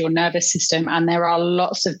fried your nervous system, and there are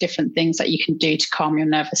lots of different things that you can do to calm your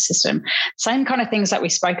nervous system. Same kind of things that we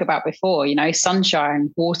spoke about before,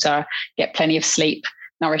 sunshine, water, get plenty of sleep,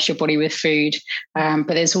 nourish your body with food. But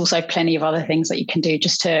there's also plenty of other things that you can do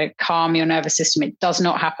just to calm your nervous system. It does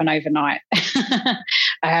not happen overnight.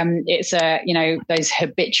 It's those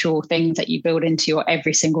habitual things that you build into your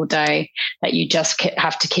every single day that you just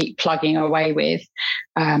have to keep plugging away with,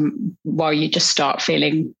 while you just start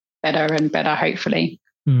feeling better and better, hopefully.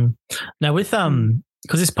 Now with,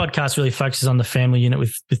 because this podcast really focuses on the family unit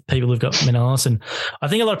with people who've got mental illness. And I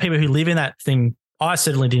think a lot of people who live in that thing, I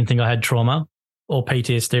certainly didn't think I had trauma or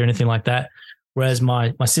PTSD or anything like that. Whereas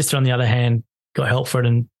my sister, on the other hand, got help for it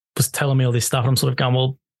and was telling me all this stuff. And I'm sort of going,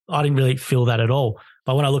 well, I didn't really feel that at all.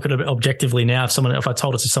 But when I look at it objectively now, if I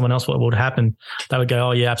told it to someone else what would happen, they would go,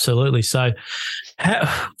 oh, yeah, absolutely. So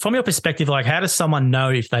from your perspective, like, how does someone know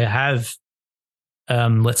if they have,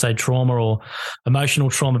 let's say, trauma or emotional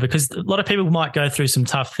trauma? Because a lot of people might go through some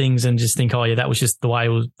tough things and just think, oh, yeah, that was just the way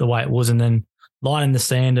it was, and then line in the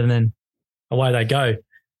sand and then away they go.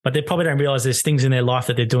 But they probably don't realize there's things in their life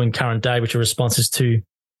that they're doing current day which are responses to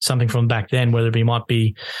something from back then, whether they might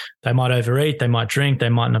overeat, they might drink, they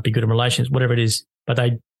might not be good in relations, whatever it is, but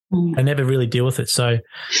they never really deal with it. So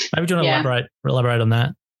maybe do you want to elaborate on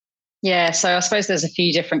that? Yeah, so I suppose there's a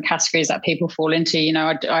few different categories that people fall into.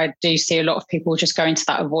 I do see a lot of people just go into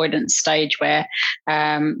that avoidance stage where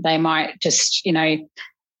they might just,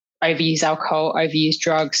 overuse alcohol, overuse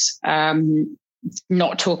drugs,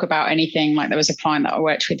 not talk about anything. Like, there was a client that I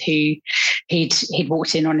worked with who he'd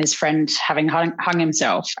walked in on his friend having hung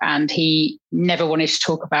himself, and he never wanted to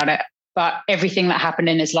talk about it. But everything that happened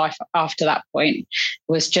in his life after that point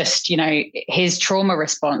was just, his trauma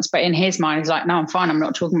response. But in his mind, he's like, no, I'm fine. I'm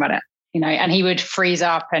not talking about it. And he would freeze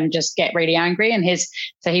up and just get really angry.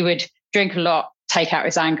 So he would drink a lot, take out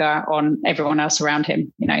his anger on everyone else around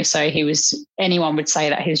him. So anyone would say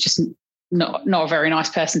that he was just not a very nice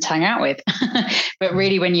person to hang out with. But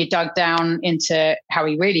really, when you dug down into how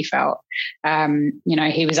he really felt,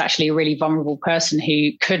 he was actually a really vulnerable person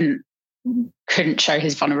who couldn't show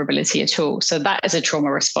his vulnerability at all. So that is a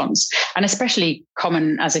trauma response, and especially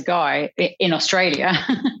common as a guy in Australia,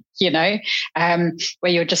 where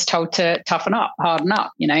you're just told to toughen up, harden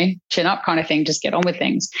up, chin up kind of thing, just get on with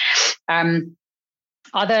things.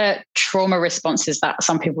 Other trauma responses that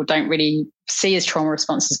some people don't really see as trauma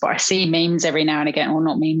responses, but I see memes every now and again, or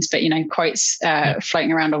not memes, but, quotes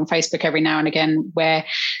floating around on Facebook every now and again, where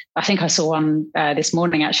I think I saw one this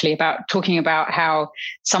morning actually talking about how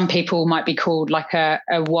some people might be called like a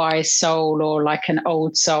wise soul or like an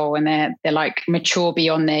old soul, and they're like mature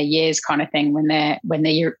beyond their years kind of thing when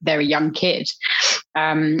they're a young kid.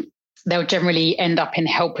 They'll generally end up in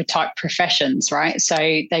helper type professions, right? So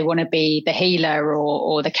they want to be the healer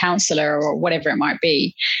or the counselor or whatever it might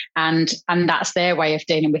be. And that's their way of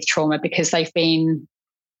dealing with trauma, because they've been,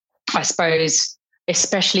 I suppose,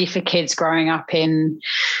 especially for kids growing up in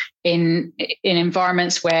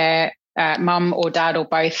environments where mum or dad or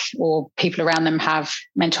both or people around them have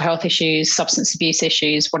mental health issues, substance abuse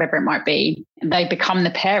issues, whatever it might be, and they become the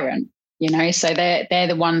parent. So they're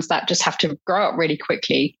the ones that just have to grow up really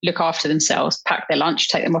quickly, look after themselves, pack their lunch,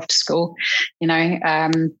 take them off to school,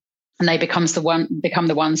 and they become the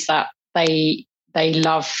ones that they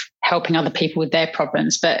love helping other people with their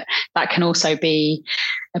problems. But that can also be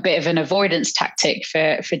a bit of an avoidance tactic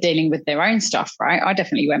for dealing with their own stuff, right? I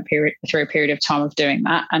definitely went through a period of time of doing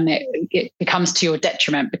that, and it becomes to your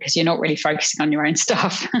detriment because you're not really focusing on your own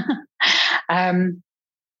stuff.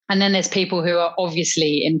 And then there's people who are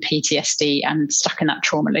obviously in PTSD and stuck in that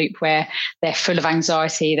trauma loop where they're full of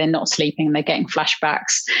anxiety, they're not sleeping, they're getting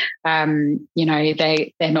flashbacks.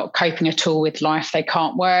 They're not coping at all with life. They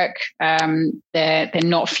can't work. They're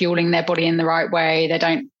not fueling their body in the right way.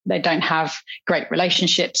 They don't have great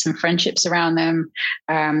relationships and friendships around them.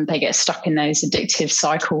 They get stuck in those addictive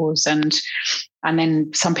cycles, and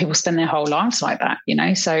then some people spend their whole lives like that,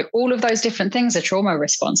 So all of those different things are trauma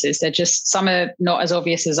responses. They're just, some are not as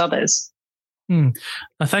obvious as others.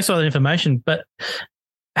 Thanks for all that information. But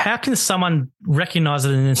how can someone recognize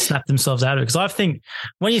it and then snap themselves out of it? Because I think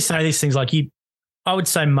when you say these things, I would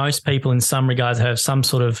say most people in some regards have some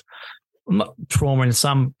sort of trauma in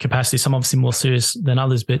some capacity, some obviously more serious than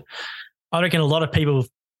others. But I reckon a lot of people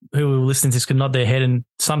who are listening to this could nod their head and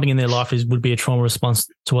something in their life would be a trauma response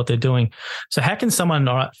to what they're doing. So how can someone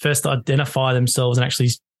first identify themselves and actually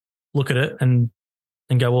look at it and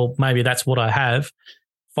go, well, maybe that's what I have,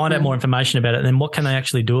 find out more information about it, and then what can they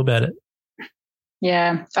actually do about it?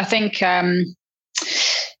 Yeah, I think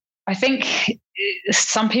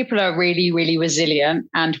some people are really, really resilient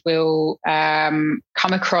and will come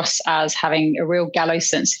across as having a real gallows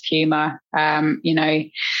sense of humour, and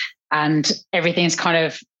everything's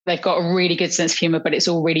they've got a really good sense of humour, but it's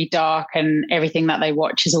all really dark, and everything that they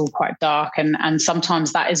watch is all quite dark. And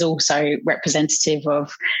sometimes that is also representative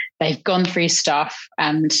of they've gone through stuff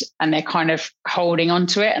and they're kind of holding on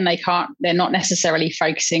to it, and they're not necessarily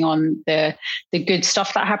focusing on the good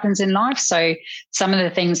stuff that happens in life. So some of the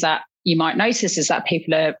things that you might notice is that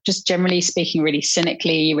people are just generally speaking really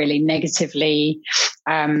cynically, really negatively.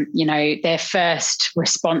 Their first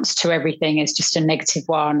response to everything is just a negative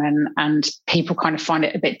one, and people kind of find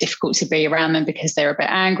it a bit difficult to be around them because they're a bit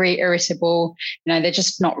angry, irritable. They're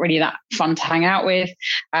just not really that fun to hang out with.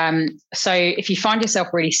 So if you find yourself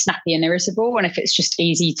really snappy and irritable, and if it's just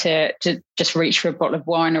easy to just reach for a bottle of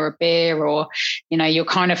wine or a beer, or you're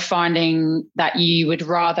kind of finding that you would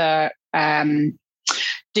rather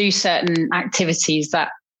do certain activities that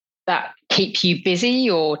keep you busy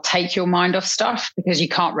or take your mind off stuff because you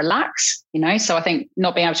can't relax, So I think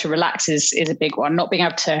not being able to relax is a big one. Not being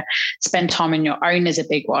able to spend time on your own is a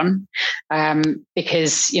big one,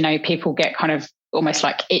 because, people get kind of almost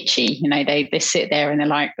like itchy, they sit there and they're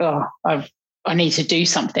like, oh, I need to do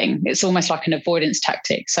something. It's almost like an avoidance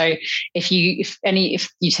tactic. So if you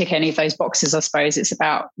tick any of those boxes, I suppose it's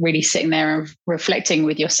about really sitting there and reflecting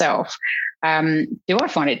with yourself. Do I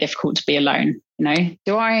find it difficult to be alone?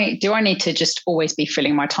 Do I need to just always be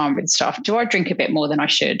filling my time with stuff? Do I drink a bit more than I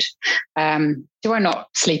should? Do I not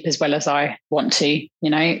sleep as well as I want to?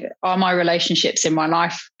 Are my relationships in my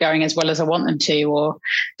life going as well as I want them to, or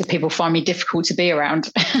do people find me difficult to be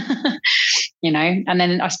around? And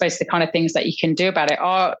then I suppose the kind of things that you can do about it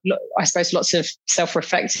are, I suppose, lots of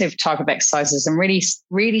self-reflective type of exercises, and really,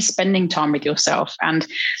 really spending time with yourself and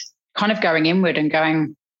kind of going inward and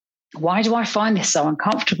going, why do I find this so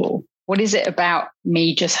uncomfortable? What is it about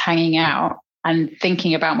me just hanging out and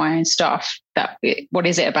thinking about my own stuff? What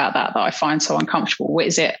is it about that I find so uncomfortable? What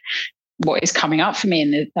is coming up for me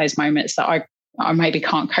in those moments that I maybe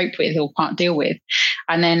can't cope with or can't deal with?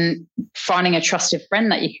 And then finding a trusted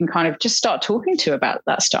friend that you can kind of just start talking to about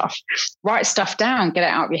that stuff. Write stuff down, get it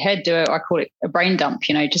out of your head, I call it a brain dump,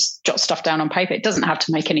 just jot stuff down on paper. It doesn't have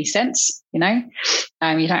to make any sense, you don't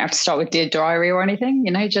have to start with Dear Diary or anything,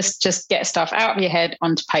 just get stuff out of your head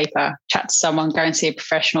onto paper, chat to someone, go and see a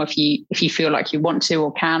professional if you feel like you want to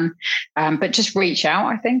or can. But just reach out,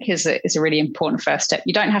 I think, is a really important first step.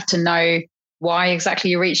 You don't have to know why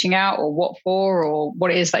exactly you're reaching out or what for or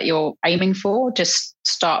what it is that you're aiming for. Just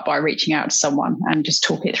start by reaching out to someone and just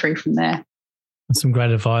talk it through from there. That's some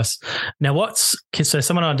great advice. Now, so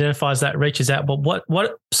someone identifies that, reaches out, but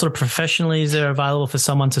what sort of professionally is there available for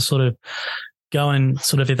someone to sort of go and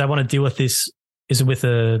sort of, if they want to deal with this, is it with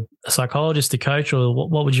a psychologist, a coach, or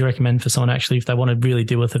what would you recommend for someone actually if they want to really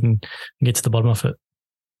deal with it and get to the bottom of it?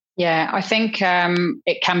 Yeah, I think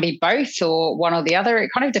it can be both or one or the other.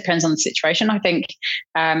 It kind of depends on the situation. I think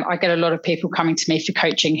I get a lot of people coming to me for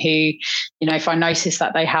coaching who, if I notice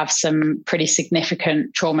that they have some pretty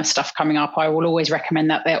significant trauma stuff coming up, I will always recommend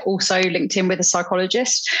that they're also linked in with a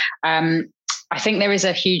psychologist. I think there is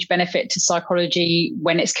a huge benefit to psychology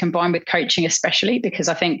when it's combined with coaching, especially because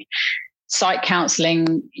I think psych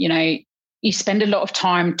counselling, you spend a lot of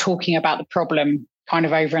time talking about the problem kind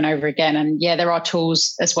of over and over again. And yeah, there are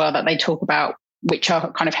tools as well that they talk about which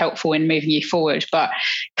are kind of helpful in moving you forward. But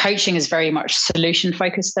coaching is very much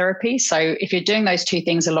solution-focused therapy. So if you're doing those two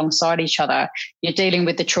things alongside each other, you're dealing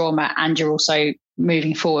with the trauma and you're also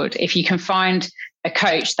moving forward. If you can find a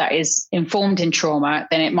coach that is informed in trauma,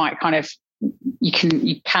 then it might kind of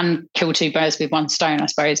you can kill two birds with one stone, I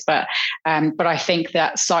suppose. But I think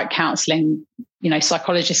that psych counselling,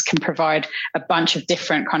 psychologists can provide a bunch of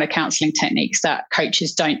different kind of counselling techniques that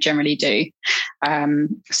coaches don't generally do.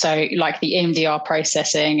 So like the EMDR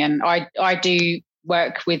processing, and I do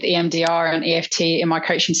work with EMDR and EFT in my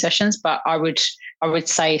coaching sessions, but I would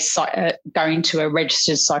say going to a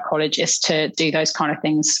registered psychologist to do those kind of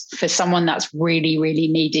things for someone that's really, really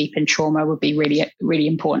knee deep in trauma would be really, really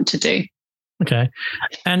important to do. Okay.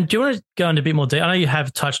 And do you want to go into a bit more detail? I know you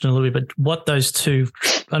have touched on a little bit, but what those two,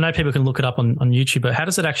 I know people can look it up on YouTube, but how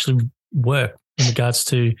does it actually work in regards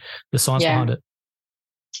to the science behind it?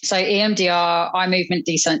 So EMDR, eye movement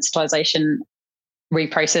desensitization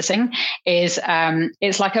reprocessing, is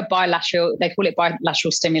it's like a bilateral, they call it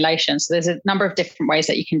bilateral stimulation. So there's a number of different ways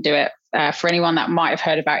that you can do it. For anyone that might have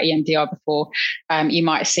heard about EMDR before, you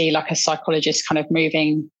might see like a psychologist kind of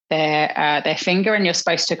moving their finger, and you're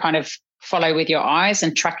supposed to kind of follow with your eyes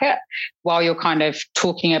and track it while you're kind of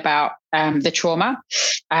talking about the trauma.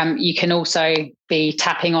 You can also be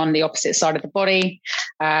tapping on the opposite side of the body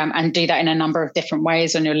and do that in a number of different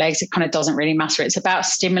ways on your legs. It kind of doesn't really matter. It's about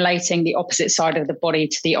stimulating the opposite side of the body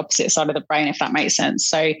to the opposite side of the brain, if that makes sense.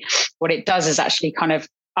 So what it does is actually kind of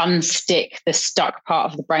unstick the stuck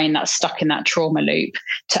part of the brain that's stuck in that trauma loop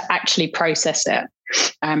to actually process it.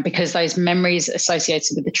 Because those memories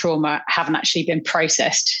associated with the trauma haven't actually been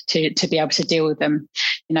processed to be able to deal with them.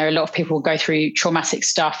 A lot of people go through traumatic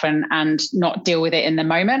stuff and not deal with it in the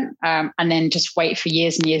moment, and then just wait for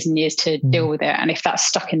years and years and years to deal with it. And if that's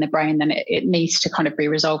stuck in the brain, then it needs to kind of be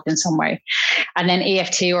resolved in some way. And then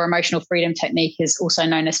EFT, or emotional freedom technique, is also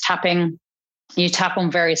known as tapping. You tap on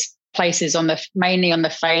various places mainly on the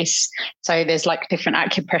face. So there's like different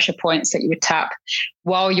acupressure points that you would tap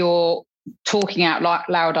while you're talking out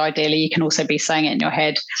loud. Ideally, you can also be saying it in your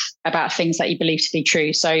head about things that you believe to be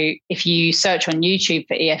true. So if you search on YouTube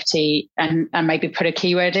for EFT and maybe put a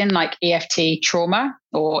keyword in like EFT trauma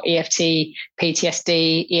or EFT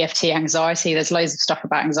PTSD, EFT anxiety, there's loads of stuff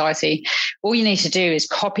about anxiety. All you need to do is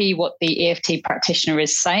copy what the EFT practitioner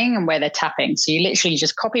is saying and where they're tapping. So you literally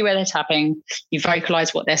just copy where they're tapping, you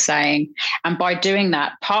vocalize what they're saying. And by doing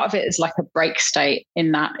that, part of it is like a break state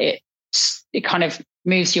in that it kind of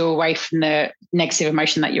moves you away from the negative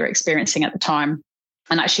emotion that you're experiencing at the time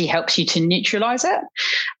and actually helps you to neutralize it.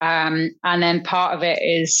 And then part of it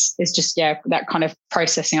is just, that kind of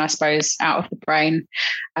processing, I suppose, out of the brain.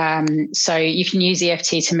 So you can use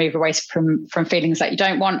EFT to move away from feelings that you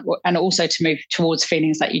don't want, and also to move towards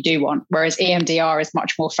feelings that you do want. Whereas EMDR is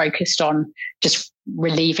much more focused on just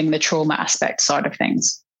relieving the trauma aspect side of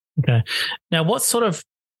things. Okay. Now, what sort of,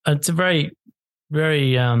 it's a very,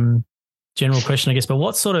 very, general question, I guess, but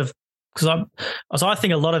what sort of, because I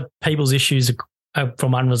think a lot of people's issues are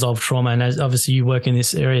from unresolved trauma, and as obviously you work in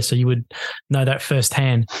this area, so you would know that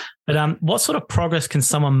firsthand. But what sort of progress can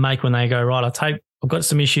someone make when they go, right, I've got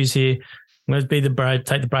some issues here, I'm going to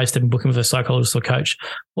take the brave step and book them with a psychologist or coach.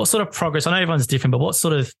 What sort of progress, I know everyone's different, but what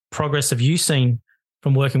sort of progress have you seen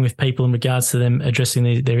from working with people in regards to them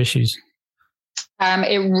addressing their issues?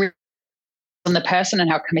 It really on the person and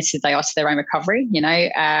how committed they are to their own recovery,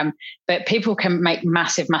 but people can make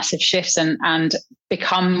massive shifts and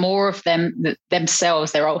become more of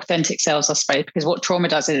themselves, their authentic selves, I suppose, because what trauma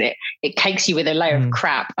does is it cakes you with a layer of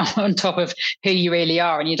crap on top of who you really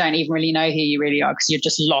are, and you don't even really know who you really are because you're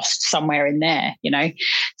just lost somewhere in there,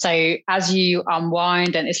 So as you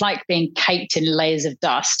unwind, and it's like being caked in layers of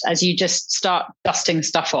dust, as you just start dusting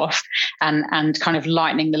stuff off and kind of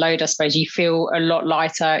lightening the load, I suppose, you feel a lot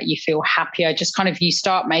lighter, you feel happier, just kind of you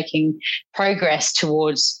start making progress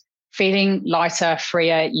towards feeling lighter,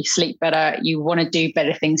 freer, you sleep better, you want to do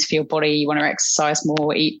better things for your body, you want to exercise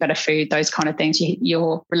more, eat better food, those kind of things.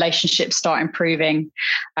 Your relationships start improving.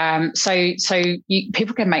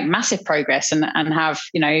 People can make massive progress and have,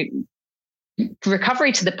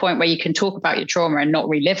 recovery to the point where you can talk about your trauma and not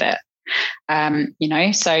relive it.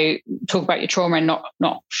 So talk about your trauma and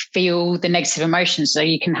not feel the negative emotions. So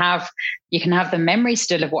you can have the memory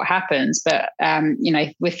still of what happens, but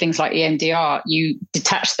with things like EMDR, you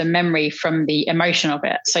detach the memory from the emotion of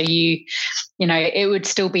it. So it would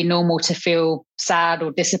still be normal to feel sad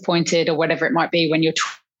or disappointed or whatever it might be when you're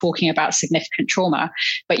talking about significant trauma,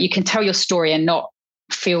 but you can tell your story and not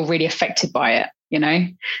feel really affected by it.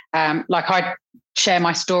 Like I share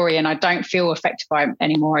my story and I don't feel affected by it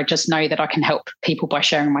anymore. I just know that I can help people by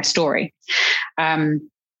sharing my story.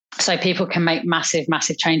 So people can make massive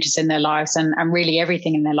changes in their lives, and really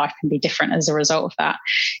everything in their life can be different as a result of that.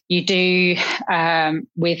 You do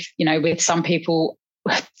with some people,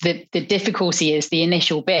 the difficulty is the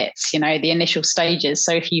initial bits, the initial stages.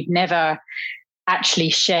 So if you've never actually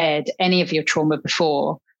shared any of your trauma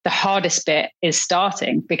before, the hardest bit is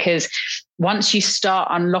starting, because once you start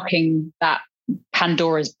unlocking that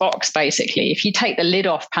Pandora's box, basically, if you take the lid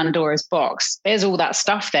off Pandora's box, there's all that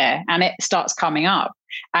stuff there and it starts coming up,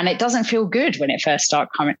 and it doesn't feel good when it first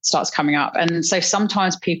starts coming up. And so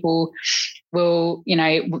sometimes people will,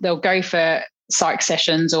 they'll go for psych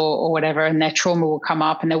sessions or whatever, and their trauma will come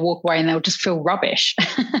up and they'll walk away and they'll just feel rubbish.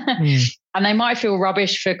 And they might feel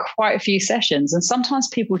rubbish for quite a few sessions. And sometimes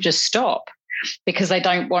people just stop because they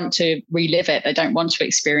don't want to relive it. They don't want to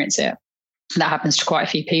experience it. That happens to quite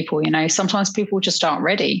a few people. Sometimes people just aren't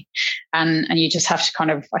ready, and you just have to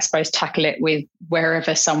kind of, I suppose, tackle it with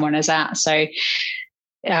wherever someone is at. So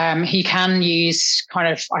you can use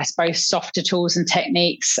kind of, I suppose, softer tools and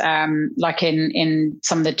techniques, like in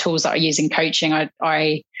some of the tools that I use in coaching.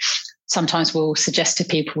 I sometimes will suggest to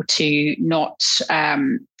people to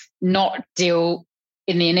not deal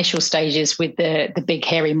in the initial stages with the big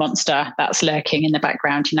hairy monster that's lurking in the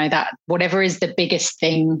background, that whatever is the biggest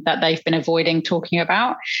thing that they've been avoiding talking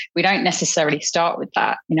about, we don't necessarily start with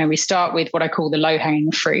that. We start with what I call the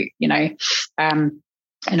low-hanging fruit,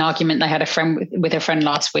 an argument they had with a friend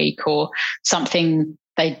last week, or something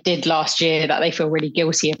they did last year that they feel really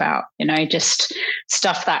guilty about, just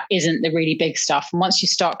stuff that isn't the really big stuff. And once you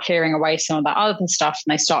start clearing away some of that other stuff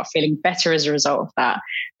and they start feeling better as a result of that,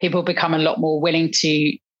 people become a lot more willing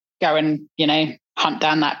to go and, hunt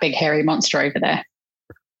down that big hairy monster over there.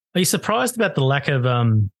 Are you surprised about the lack of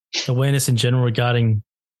awareness in general regarding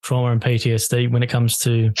trauma and PTSD when it comes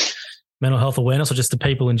to mental health awareness, or just the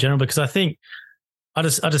people in general? Because I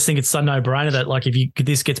just think it's a no-brainer that, like, if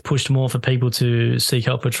this gets pushed more for people to seek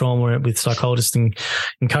help for trauma with psychologists and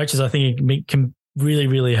coaches, I think it can really,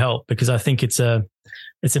 really help, because I think it's a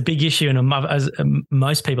big issue. And as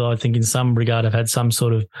most people, I think, in some regard, have had some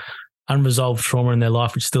sort of unresolved trauma in their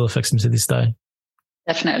life, which still affects them to this day.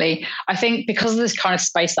 Definitely. I think because of this kind of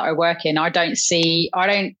space that I work in, the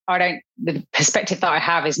perspective that I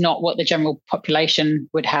have is not what the general population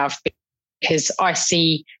would have, because I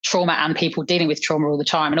see trauma and people dealing with trauma all the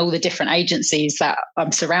time, and all the different agencies that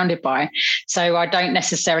I'm surrounded by. So I don't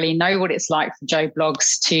necessarily know what it's like for Joe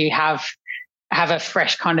Bloggs to have a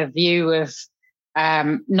fresh kind of view of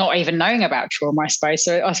not even knowing about trauma, I suppose.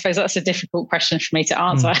 So I suppose that's a difficult question for me to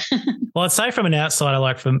answer. Well, I'd say from an outsider,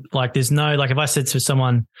 there's no, if I said to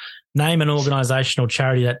someone, name an organisation or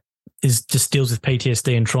charity that just deals with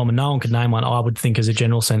PTSD and trauma, no one could name one, I would think, as a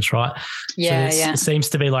general sense, right? Yeah, It seems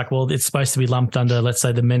to be it's supposed to be lumped under, let's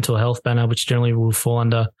say, the mental health banner, which generally will fall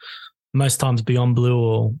under most times Beyond Blue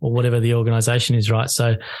or whatever the organisation is, right?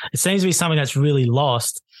 So it seems to be something that's really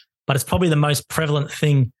lost, but it's probably the most prevalent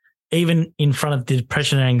thing, even in front of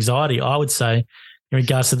depression and anxiety, I would say, in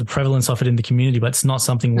regards to the prevalence of it in the community. But it's not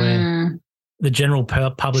something where the general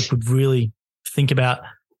public would really think about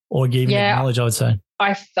or even acknowledge, I would say.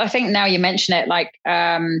 I think now you mention it,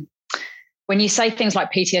 when you say things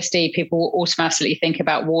like PTSD, people automatically think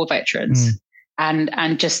about war veterans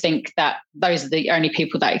and just think that those are the only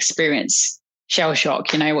people that experience shell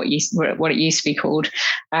shock, what it used to be called.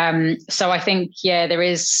 So I think, there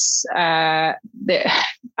is, as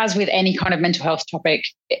with any kind of mental health topic,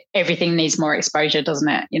 everything needs more exposure, doesn't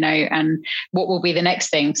it? And what will be the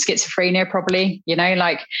next thing? Schizophrenia, probably,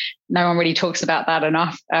 no one really talks about that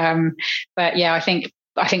enough. But yeah, I think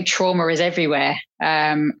trauma is everywhere.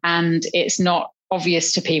 And it's not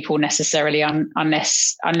obvious to people necessarily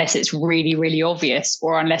unless it's really, really obvious,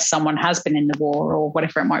 or unless someone has been in the war or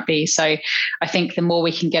whatever it might be. So I think the more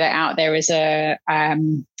we can get it out there as a,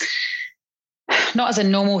 not as a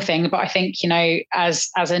normal thing, but I think, as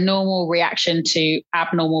a normal reaction to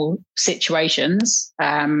abnormal situations,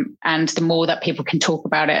 and the more that people can talk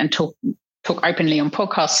about it and talk openly on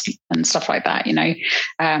podcasts and stuff like that,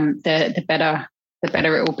 the better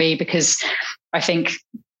it will be, because I think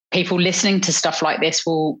people listening to stuff like this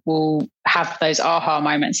will have those aha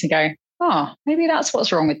moments and go, oh, maybe that's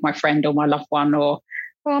what's wrong with my friend or my loved one, or,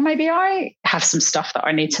 well, maybe I have some stuff that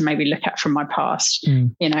I need to maybe look at from my past.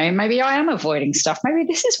 Maybe I am avoiding stuff. Maybe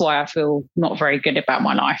this is why I feel not very good about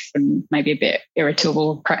my life and maybe a bit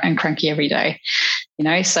irritable and cranky every day.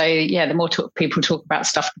 So yeah, the more people talk about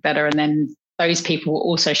stuff, the better. And then those people will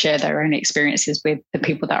also share their own experiences with the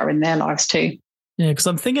people that are in their lives too. Yeah, because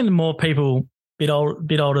I'm thinking more people bit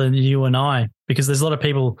older than you and I, because there's a lot of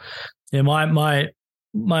people. My mum,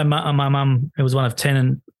 it was one of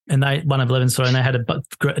 10 and they one of 11, sorry, and they had a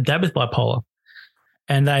dad with bipolar,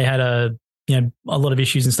 and they had a lot of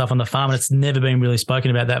issues and stuff on the farm, and it's never been really spoken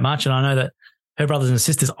about that much. And I know that her brothers and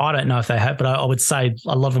sisters, I don't know if they have, but I would say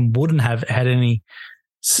a lot of them wouldn't have had any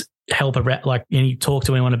help around, any talk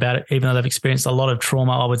to anyone about it, even though they've experienced a lot of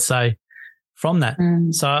trauma, I would say, from that.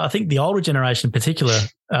 So I think the older generation in particular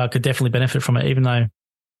could definitely benefit from it, even though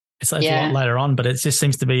it's a lot later on. But it just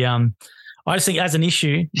seems to be I just think as an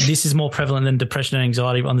issue, this is more prevalent than depression and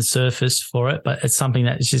anxiety on the surface for it, but it's something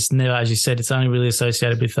that is just never, as you said, it's only really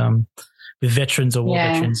associated with veterans or war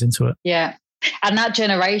veterans into it. Yeah. And that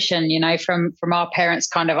generation, from our parents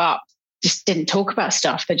kind of up, just didn't talk about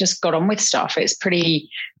stuff. They just got on with stuff. It's pretty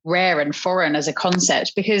rare and foreign as a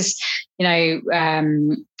concept because, I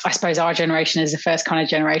suppose our generation is the first kind of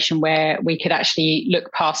generation where we could actually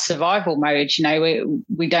look past survival mode.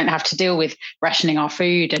 We don't have to deal with rationing our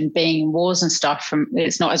food and being in wars and stuff.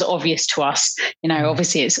 It's not as obvious to us.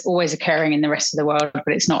 Obviously it's always occurring in the rest of the world, but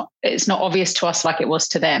it's not obvious to us like it was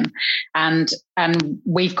to them. And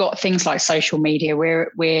we've got things like social media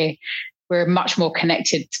where we're much more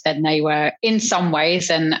connected than they were in some ways.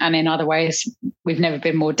 And in other ways, we've never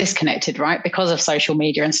been more disconnected, right? Because of social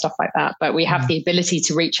media and stuff like that. But we have the ability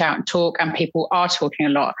to reach out and talk, and people are talking a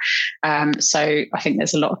lot. So I think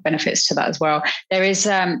there's a lot of benefits to that as well. There's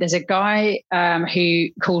a guy who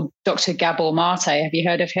called Dr. Gabor Mate. Have you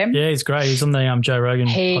heard of him? Yeah, he's great. He's on the Joe Rogan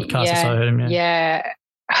podcast. So I heard him. Yeah.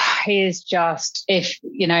 He is just,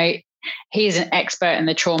 he is an expert in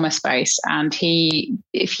the trauma space, and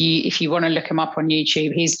if you want to look him up on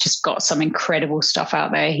YouTube, he's just got some incredible stuff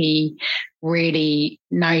out there. He really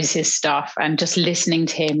knows his stuff, and just listening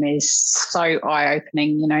to him is so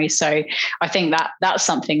eye-opening, So I think that's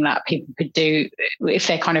something that people could do if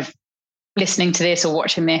they're kind of listening to this or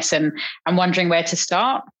watching this and wondering where to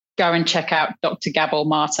start. Go and check out Dr. Gabor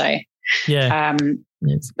Mate. Yeah.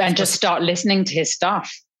 And just start listening to his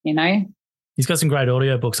stuff, He's got some great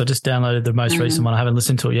audio books. I just downloaded the most recent one. I haven't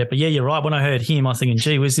listened to it yet. But yeah, you're right. When I heard him, I was thinking,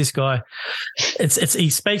 gee, where's this guy? He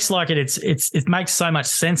speaks like it. It makes so much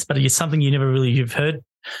sense, but it's something you've heard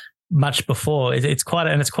much before. It's quite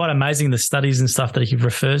amazing, the studies and stuff that he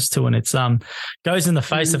refers to, and it's goes in the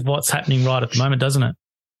face of what's happening right at the moment, doesn't it?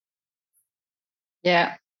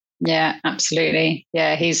 Yeah, absolutely.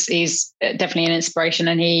 Yeah, he's definitely an inspiration,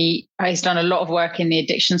 and he's done a lot of work in the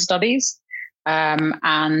addiction studies.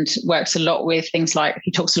 And works a lot with things like,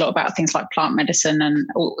 he talks a lot about things like plant medicine and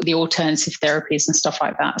the alternative therapies and stuff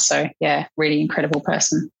like that. So yeah, really incredible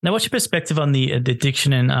person. Now, what's your perspective on the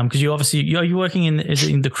addiction? And because you obviously you're working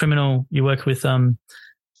in the criminal, you work with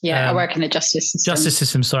I work in the justice system. Justice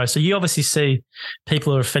system, sorry. So you obviously see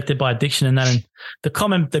people who are affected by addiction, and that, and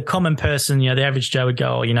the common person, the average Joe would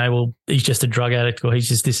go, well, he's just a drug addict, or he's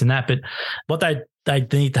just this and that. But what they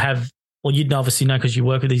need to have, well, you'd obviously know because you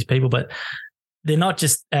work with these people, but they're not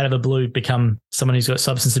just out of the blue become someone who's got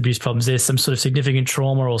substance abuse problems. There's some sort of significant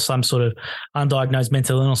trauma or some sort of undiagnosed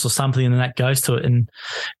mental illness or something, and that goes to it. And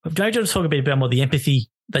can you talk a bit about more the empathy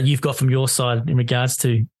that you've got from your side in regards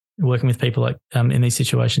to working with people like in these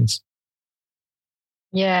situations?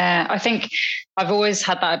 Yeah, I think I've always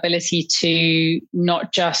had that ability to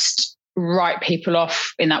not just write people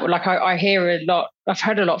off in that way. Like I hear a lot, I've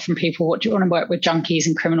heard a lot from people, what do you want to work with junkies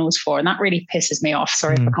and criminals for? And that really pisses me off.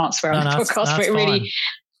 Sorry if I can't swear on the podcast, but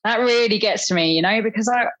that really gets to me,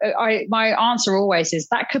 because I my answer always is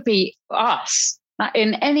that could be us.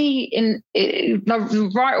 In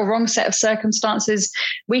the right or wrong set of circumstances,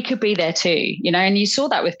 we could be there too, and you saw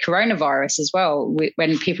that with coronavirus as well,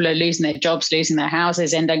 when people are losing their jobs, losing their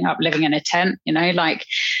houses, ending up living in a tent,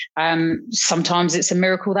 sometimes it's a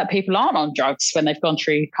miracle that people aren't on drugs when they've gone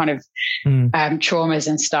through kind of traumas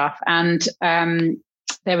and stuff. And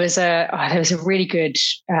there was a really good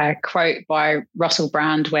quote by Russell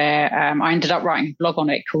Brand where I ended up writing a blog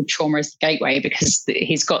on it called Trauma is the Gateway, because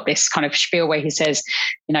he's got this kind of spiel where he says,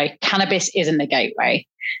 cannabis isn't the gateway.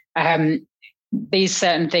 These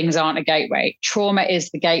certain things aren't a gateway. Trauma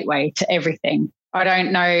is the gateway to everything. I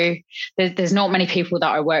don't know. There's not many people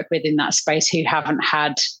that I work with in that space who haven't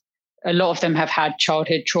had, a lot of them have had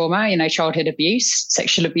childhood trauma, childhood abuse,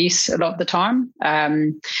 sexual abuse a lot of the time.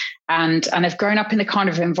 And have grown up in the kind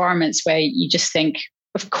of environments where you just think,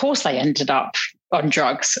 of course they ended up on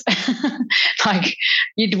drugs. Like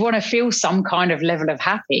you'd want to feel some kind of level of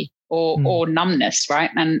happy or numbness, right?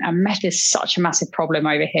 And meth is such a massive problem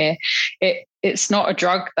over here. It's not a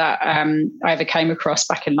drug that I ever came across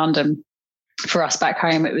back in London. For us back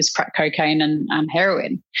home, it was crack cocaine and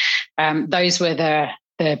heroin. Those were the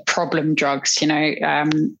problem drugs,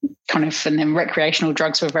 kind of, and then recreational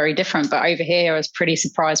drugs were very different. But over here, I was pretty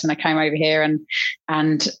surprised when I came over here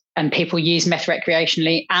and people use meth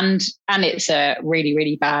recreationally, and it's a really,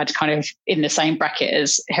 really bad kind of in the same bracket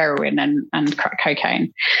as heroin and crack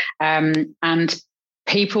cocaine. And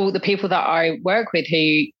the people that I work with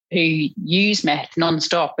who use meth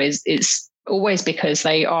nonstop, it's always because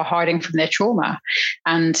they are hiding from their trauma.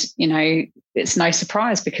 And, it's no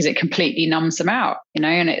surprise because it completely numbs them out,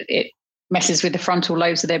 and it messes with the frontal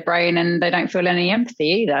lobes of their brain, and they don't feel any empathy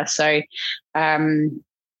either. So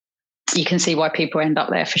you can see why people end up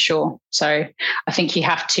there for sure. So I think you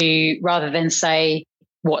have to, rather than say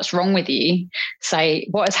what's wrong with you, say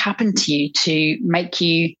what has happened to you to make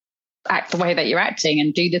you act the way that you're acting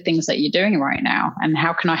and do the things that you're doing right now, and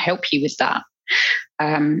how can I help you with that,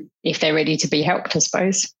 if they're ready to be helped, I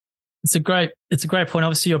suppose. It's a great point.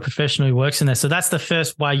 Obviously, you're a professional who works in there. So that's the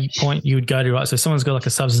first point you would go to, right? So if someone's got like a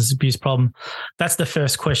substance abuse problem, that's the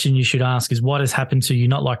first question you should ask is what has happened to you?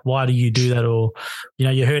 Not like, why do you do that? Or,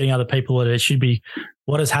 you're hurting other people. Or it should be,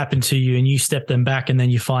 what has happened to you? And you step them back and then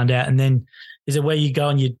you find out. And then is it where you go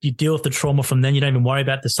and you deal with the trauma from then? You don't even worry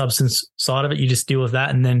about the substance side of it. You just deal with that.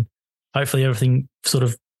 And then hopefully everything sort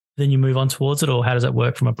of, then you move on towards it, or how does that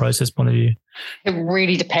work from a process point of view? It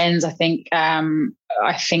really depends. I think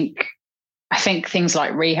things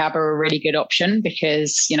like rehab are a really good option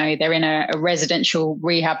because, they're in a residential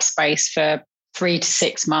rehab space for 3 to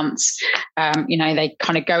 6 months. They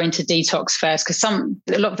kind of go into detox first because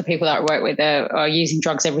a lot of the people that I work with are using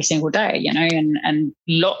drugs every single day, and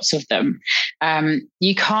lots of them.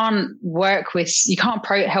 You can't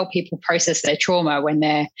help people process their trauma when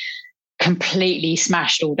they're completely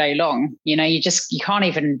smashed all day long. You can't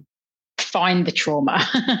even find the trauma.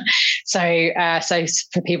 So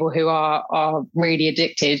for people who are really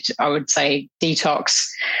addicted, I would say detox,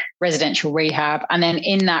 residential rehab, and then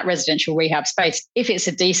in that residential rehab space, if it's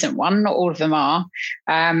a decent one, not all of them are,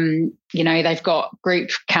 they've got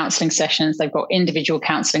group counselling sessions, they've got individual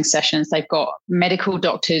counselling sessions, they've got medical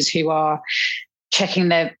doctors who are checking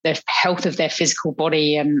their health of their physical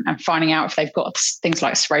body and finding out if they've got things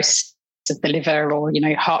like cirrhosis of the liver or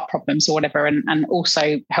heart problems or whatever, and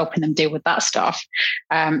also helping them deal with that stuff.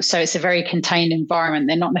 So it's a very contained environment.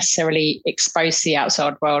 They're not necessarily exposed to the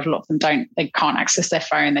outside world. A lot of them they can't access their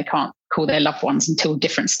phone, they can't call their loved ones until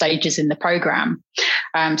different stages in the program.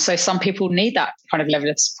 So some people need that kind of level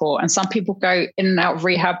of support, and some people go in and out of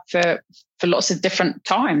rehab for lots of different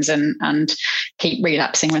times and keep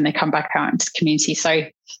relapsing when they come back out into the community. So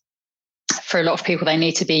for a lot of people, they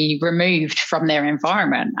need to be removed from their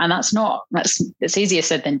environment. And it's easier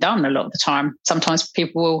said than done a lot of the time. Sometimes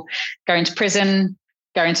people will go into prison,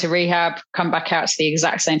 go into rehab, come back out to the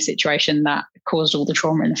exact same situation that caused all the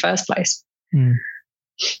trauma in the first place. Mm.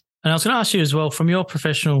 And I was going to ask you as well, from your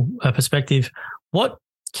professional perspective, what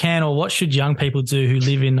can or what should young people do who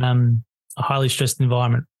live in a highly stressed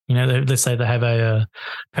environment? Let's say they have a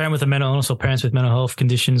parent with a mental illness or parents with mental health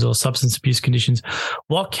conditions or substance abuse conditions.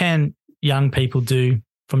 What can young people do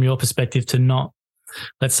from your perspective to not,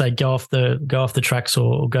 let's say, go off the tracks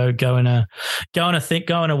or go in a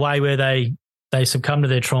way where they succumb to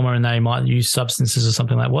their trauma and they might use substances or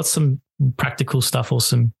something like that? What's some practical stuff or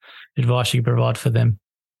some advice you provide for them?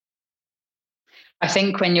 I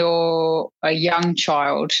think when you're a young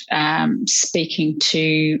child, speaking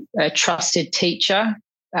to a trusted teacher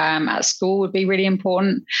at school would be really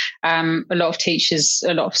important. A lot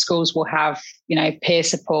of schools will have, peer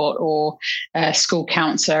support or a school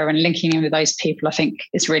counsellor, and linking in with those people, I think,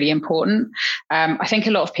 is really important. I think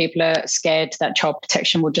a lot of people are scared that child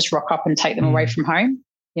protection will just rock up and take them away from home.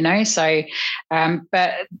 So,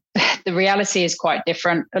 but the reality is quite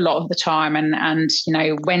different a lot of the time. And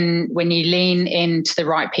when you lean into the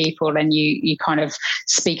right people and you kind of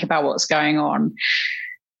speak about what's going on,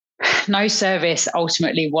 no service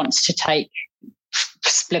ultimately wants to take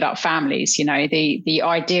split up families. The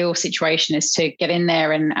ideal situation is to get in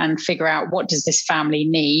there and figure out, what does this family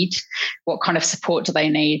need? What kind of support do they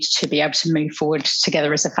need to be able to move forward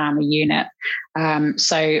together as a family unit?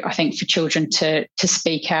 So I think for children to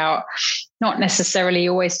speak out, not necessarily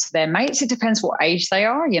always to their mates. It depends what age they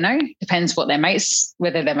are, depends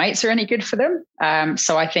whether their mates are any good for them.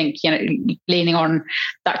 So I think, leaning on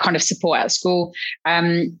that kind of support at school,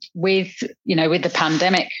 with the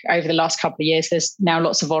pandemic over the last couple of years, there's now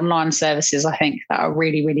lots of online services, I think, that are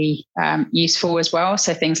really, really useful as well.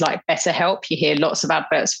 So things like BetterHelp, you hear lots of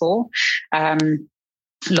adverts for.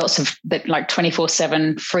 Lots of like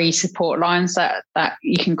 24/7 free support lines that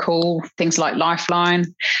you can call, things like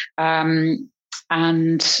Lifeline, and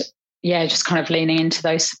just kind of leaning into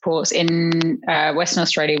those supports. In Western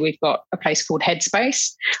Australia, we've got a place called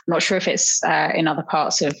Headspace. I'm not sure if it's in other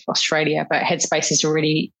parts of Australia, but Headspace is a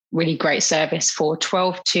really, really great service for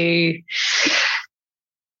 12 to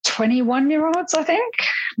 21-year-olds, I think,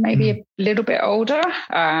 maybe a little bit older.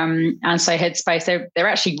 And so Headspace, they're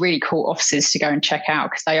actually really cool offices to go and check out,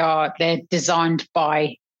 because they're designed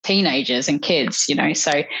by teenagers and kids,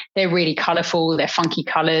 so they're really colourful, they're funky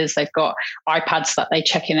colours. They've got iPads that they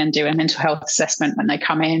check in and do a mental health assessment when they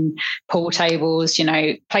come in, pool tables,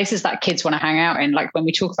 places that kids want to hang out in. Like when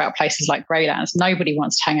we talk about places like Greylands, nobody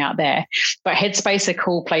wants to hang out there, but Headspace are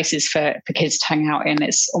cool places for kids to hang out in.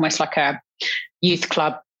 It's almost like a youth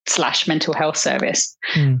club / mental health service.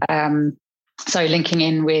 So linking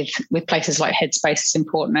in with places like Headspace is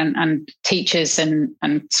important, and teachers and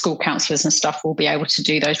school counsellors and stuff will be able to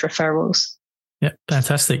do those referrals. Yeah,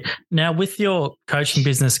 fantastic. Now, with your coaching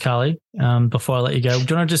business, Carly, before I let you go, do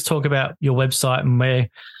you want to just talk about your website and where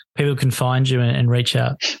people can find you and reach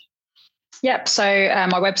out? Yep. So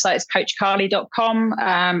my website is coachcarly.com.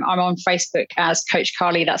 I'm on Facebook as Coach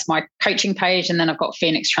Carly. That's my coaching page. And then I've got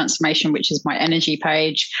Phoenix Transformation, which is my energy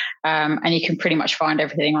page. And you can pretty much find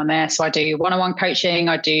everything on there. So I do one-on-one coaching.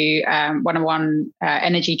 I do one-on-one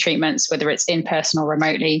energy treatments, whether it's in person or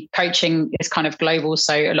remotely. Coaching is kind of global.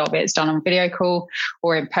 So a lot of it is done on video call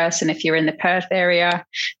or in person if you're in the Perth area.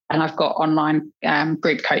 And I've got online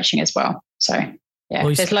group coaching as well. So yeah,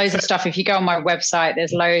 there's loads of stuff. If you go on my website,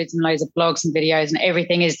 there's loads and loads of blogs and videos, and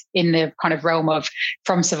everything is in the kind of realm of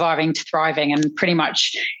from surviving to thriving. And pretty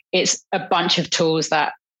much it's a bunch of tools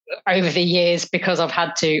that over the years, because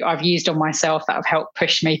I've used on myself, that have helped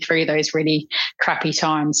push me through those really crappy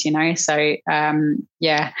times, So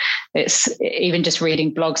it's even just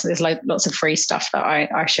reading blogs. There's lots of free stuff that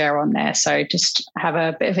I share on there. So just have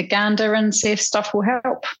a bit of a gander and see if stuff will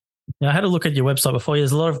help. Now, I had a look at your website before.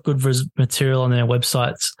 There's a lot of good material on your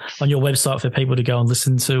website for people to go and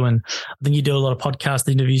listen to. And I think you do a lot of podcast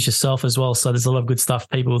interviews yourself as well. So there's a lot of good stuff,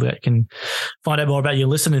 people that can find out more about you,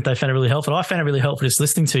 listen if they found it really helpful. I found it really helpful just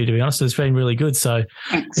listening to you, to be honest. It's been really good. So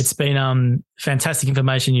Thanks. It's been fantastic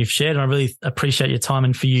information you've shared. And I really appreciate your time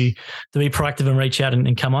and for you to be proactive and reach out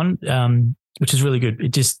and come on, which is really good.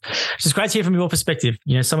 It's just great to hear from your perspective.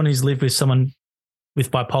 Someone who's lived with someone with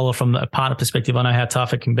bipolar from a partner perspective. I know how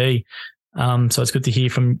tough it can be. So it's good to hear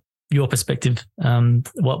from your perspective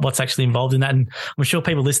what's actually involved in that. And I'm sure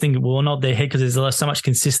people listening will nod their head because there's so much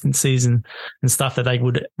consistencies and stuff that they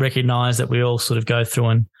would recognize that we all sort of go through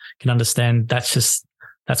and can understand. That's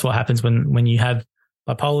what happens when you have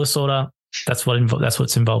bipolar disorder. That's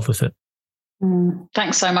what's involved with it.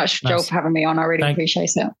 Thanks so much, Joel, for having me on. I really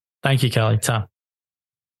appreciate it. Thank you, Carly. Ta.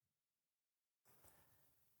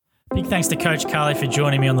 Big thanks to Coach Carly for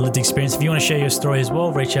joining me on the Lived Experience. If you want to share your story as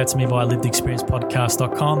well, reach out to me via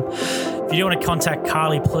livedexperiencepodcast.com. If you do want to contact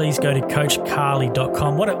Carly, please go to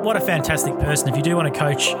coachcarly.com. What a fantastic person. If you do want a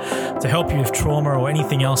coach to help you with trauma or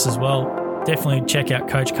anything else as well, definitely check out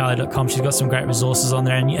coachcarly.com. She's got some great resources on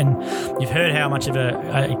there. And you've heard how much of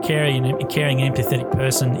a caring and empathetic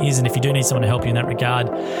person is. And if you do need someone to help you in that regard,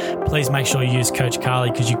 please make sure you use Coach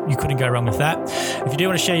Carly because you couldn't go wrong with that. If you do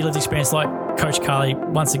want to share your lived experience like Coach Carly,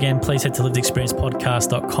 once again, please head to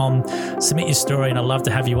livedexperiencepodcast.com. Submit your story and I'd love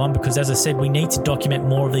to have you on because, as I said, we need to document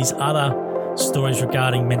more of these other stories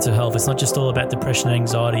regarding mental health. It's not just all about depression and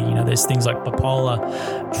anxiety. There's things like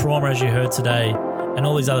bipolar, trauma, as you heard today, and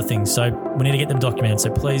all these other things. So we need to get them documented.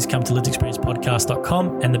 So please come to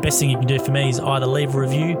livedexperiencepodcast.com. And the best thing you can do for me is either leave a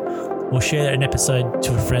review or share an episode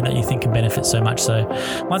to a friend that you think can benefit so much. So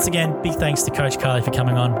once again, big thanks to Coach Carly for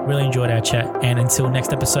coming on. Really enjoyed our chat. And until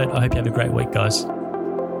next episode, I hope you have a great week, guys.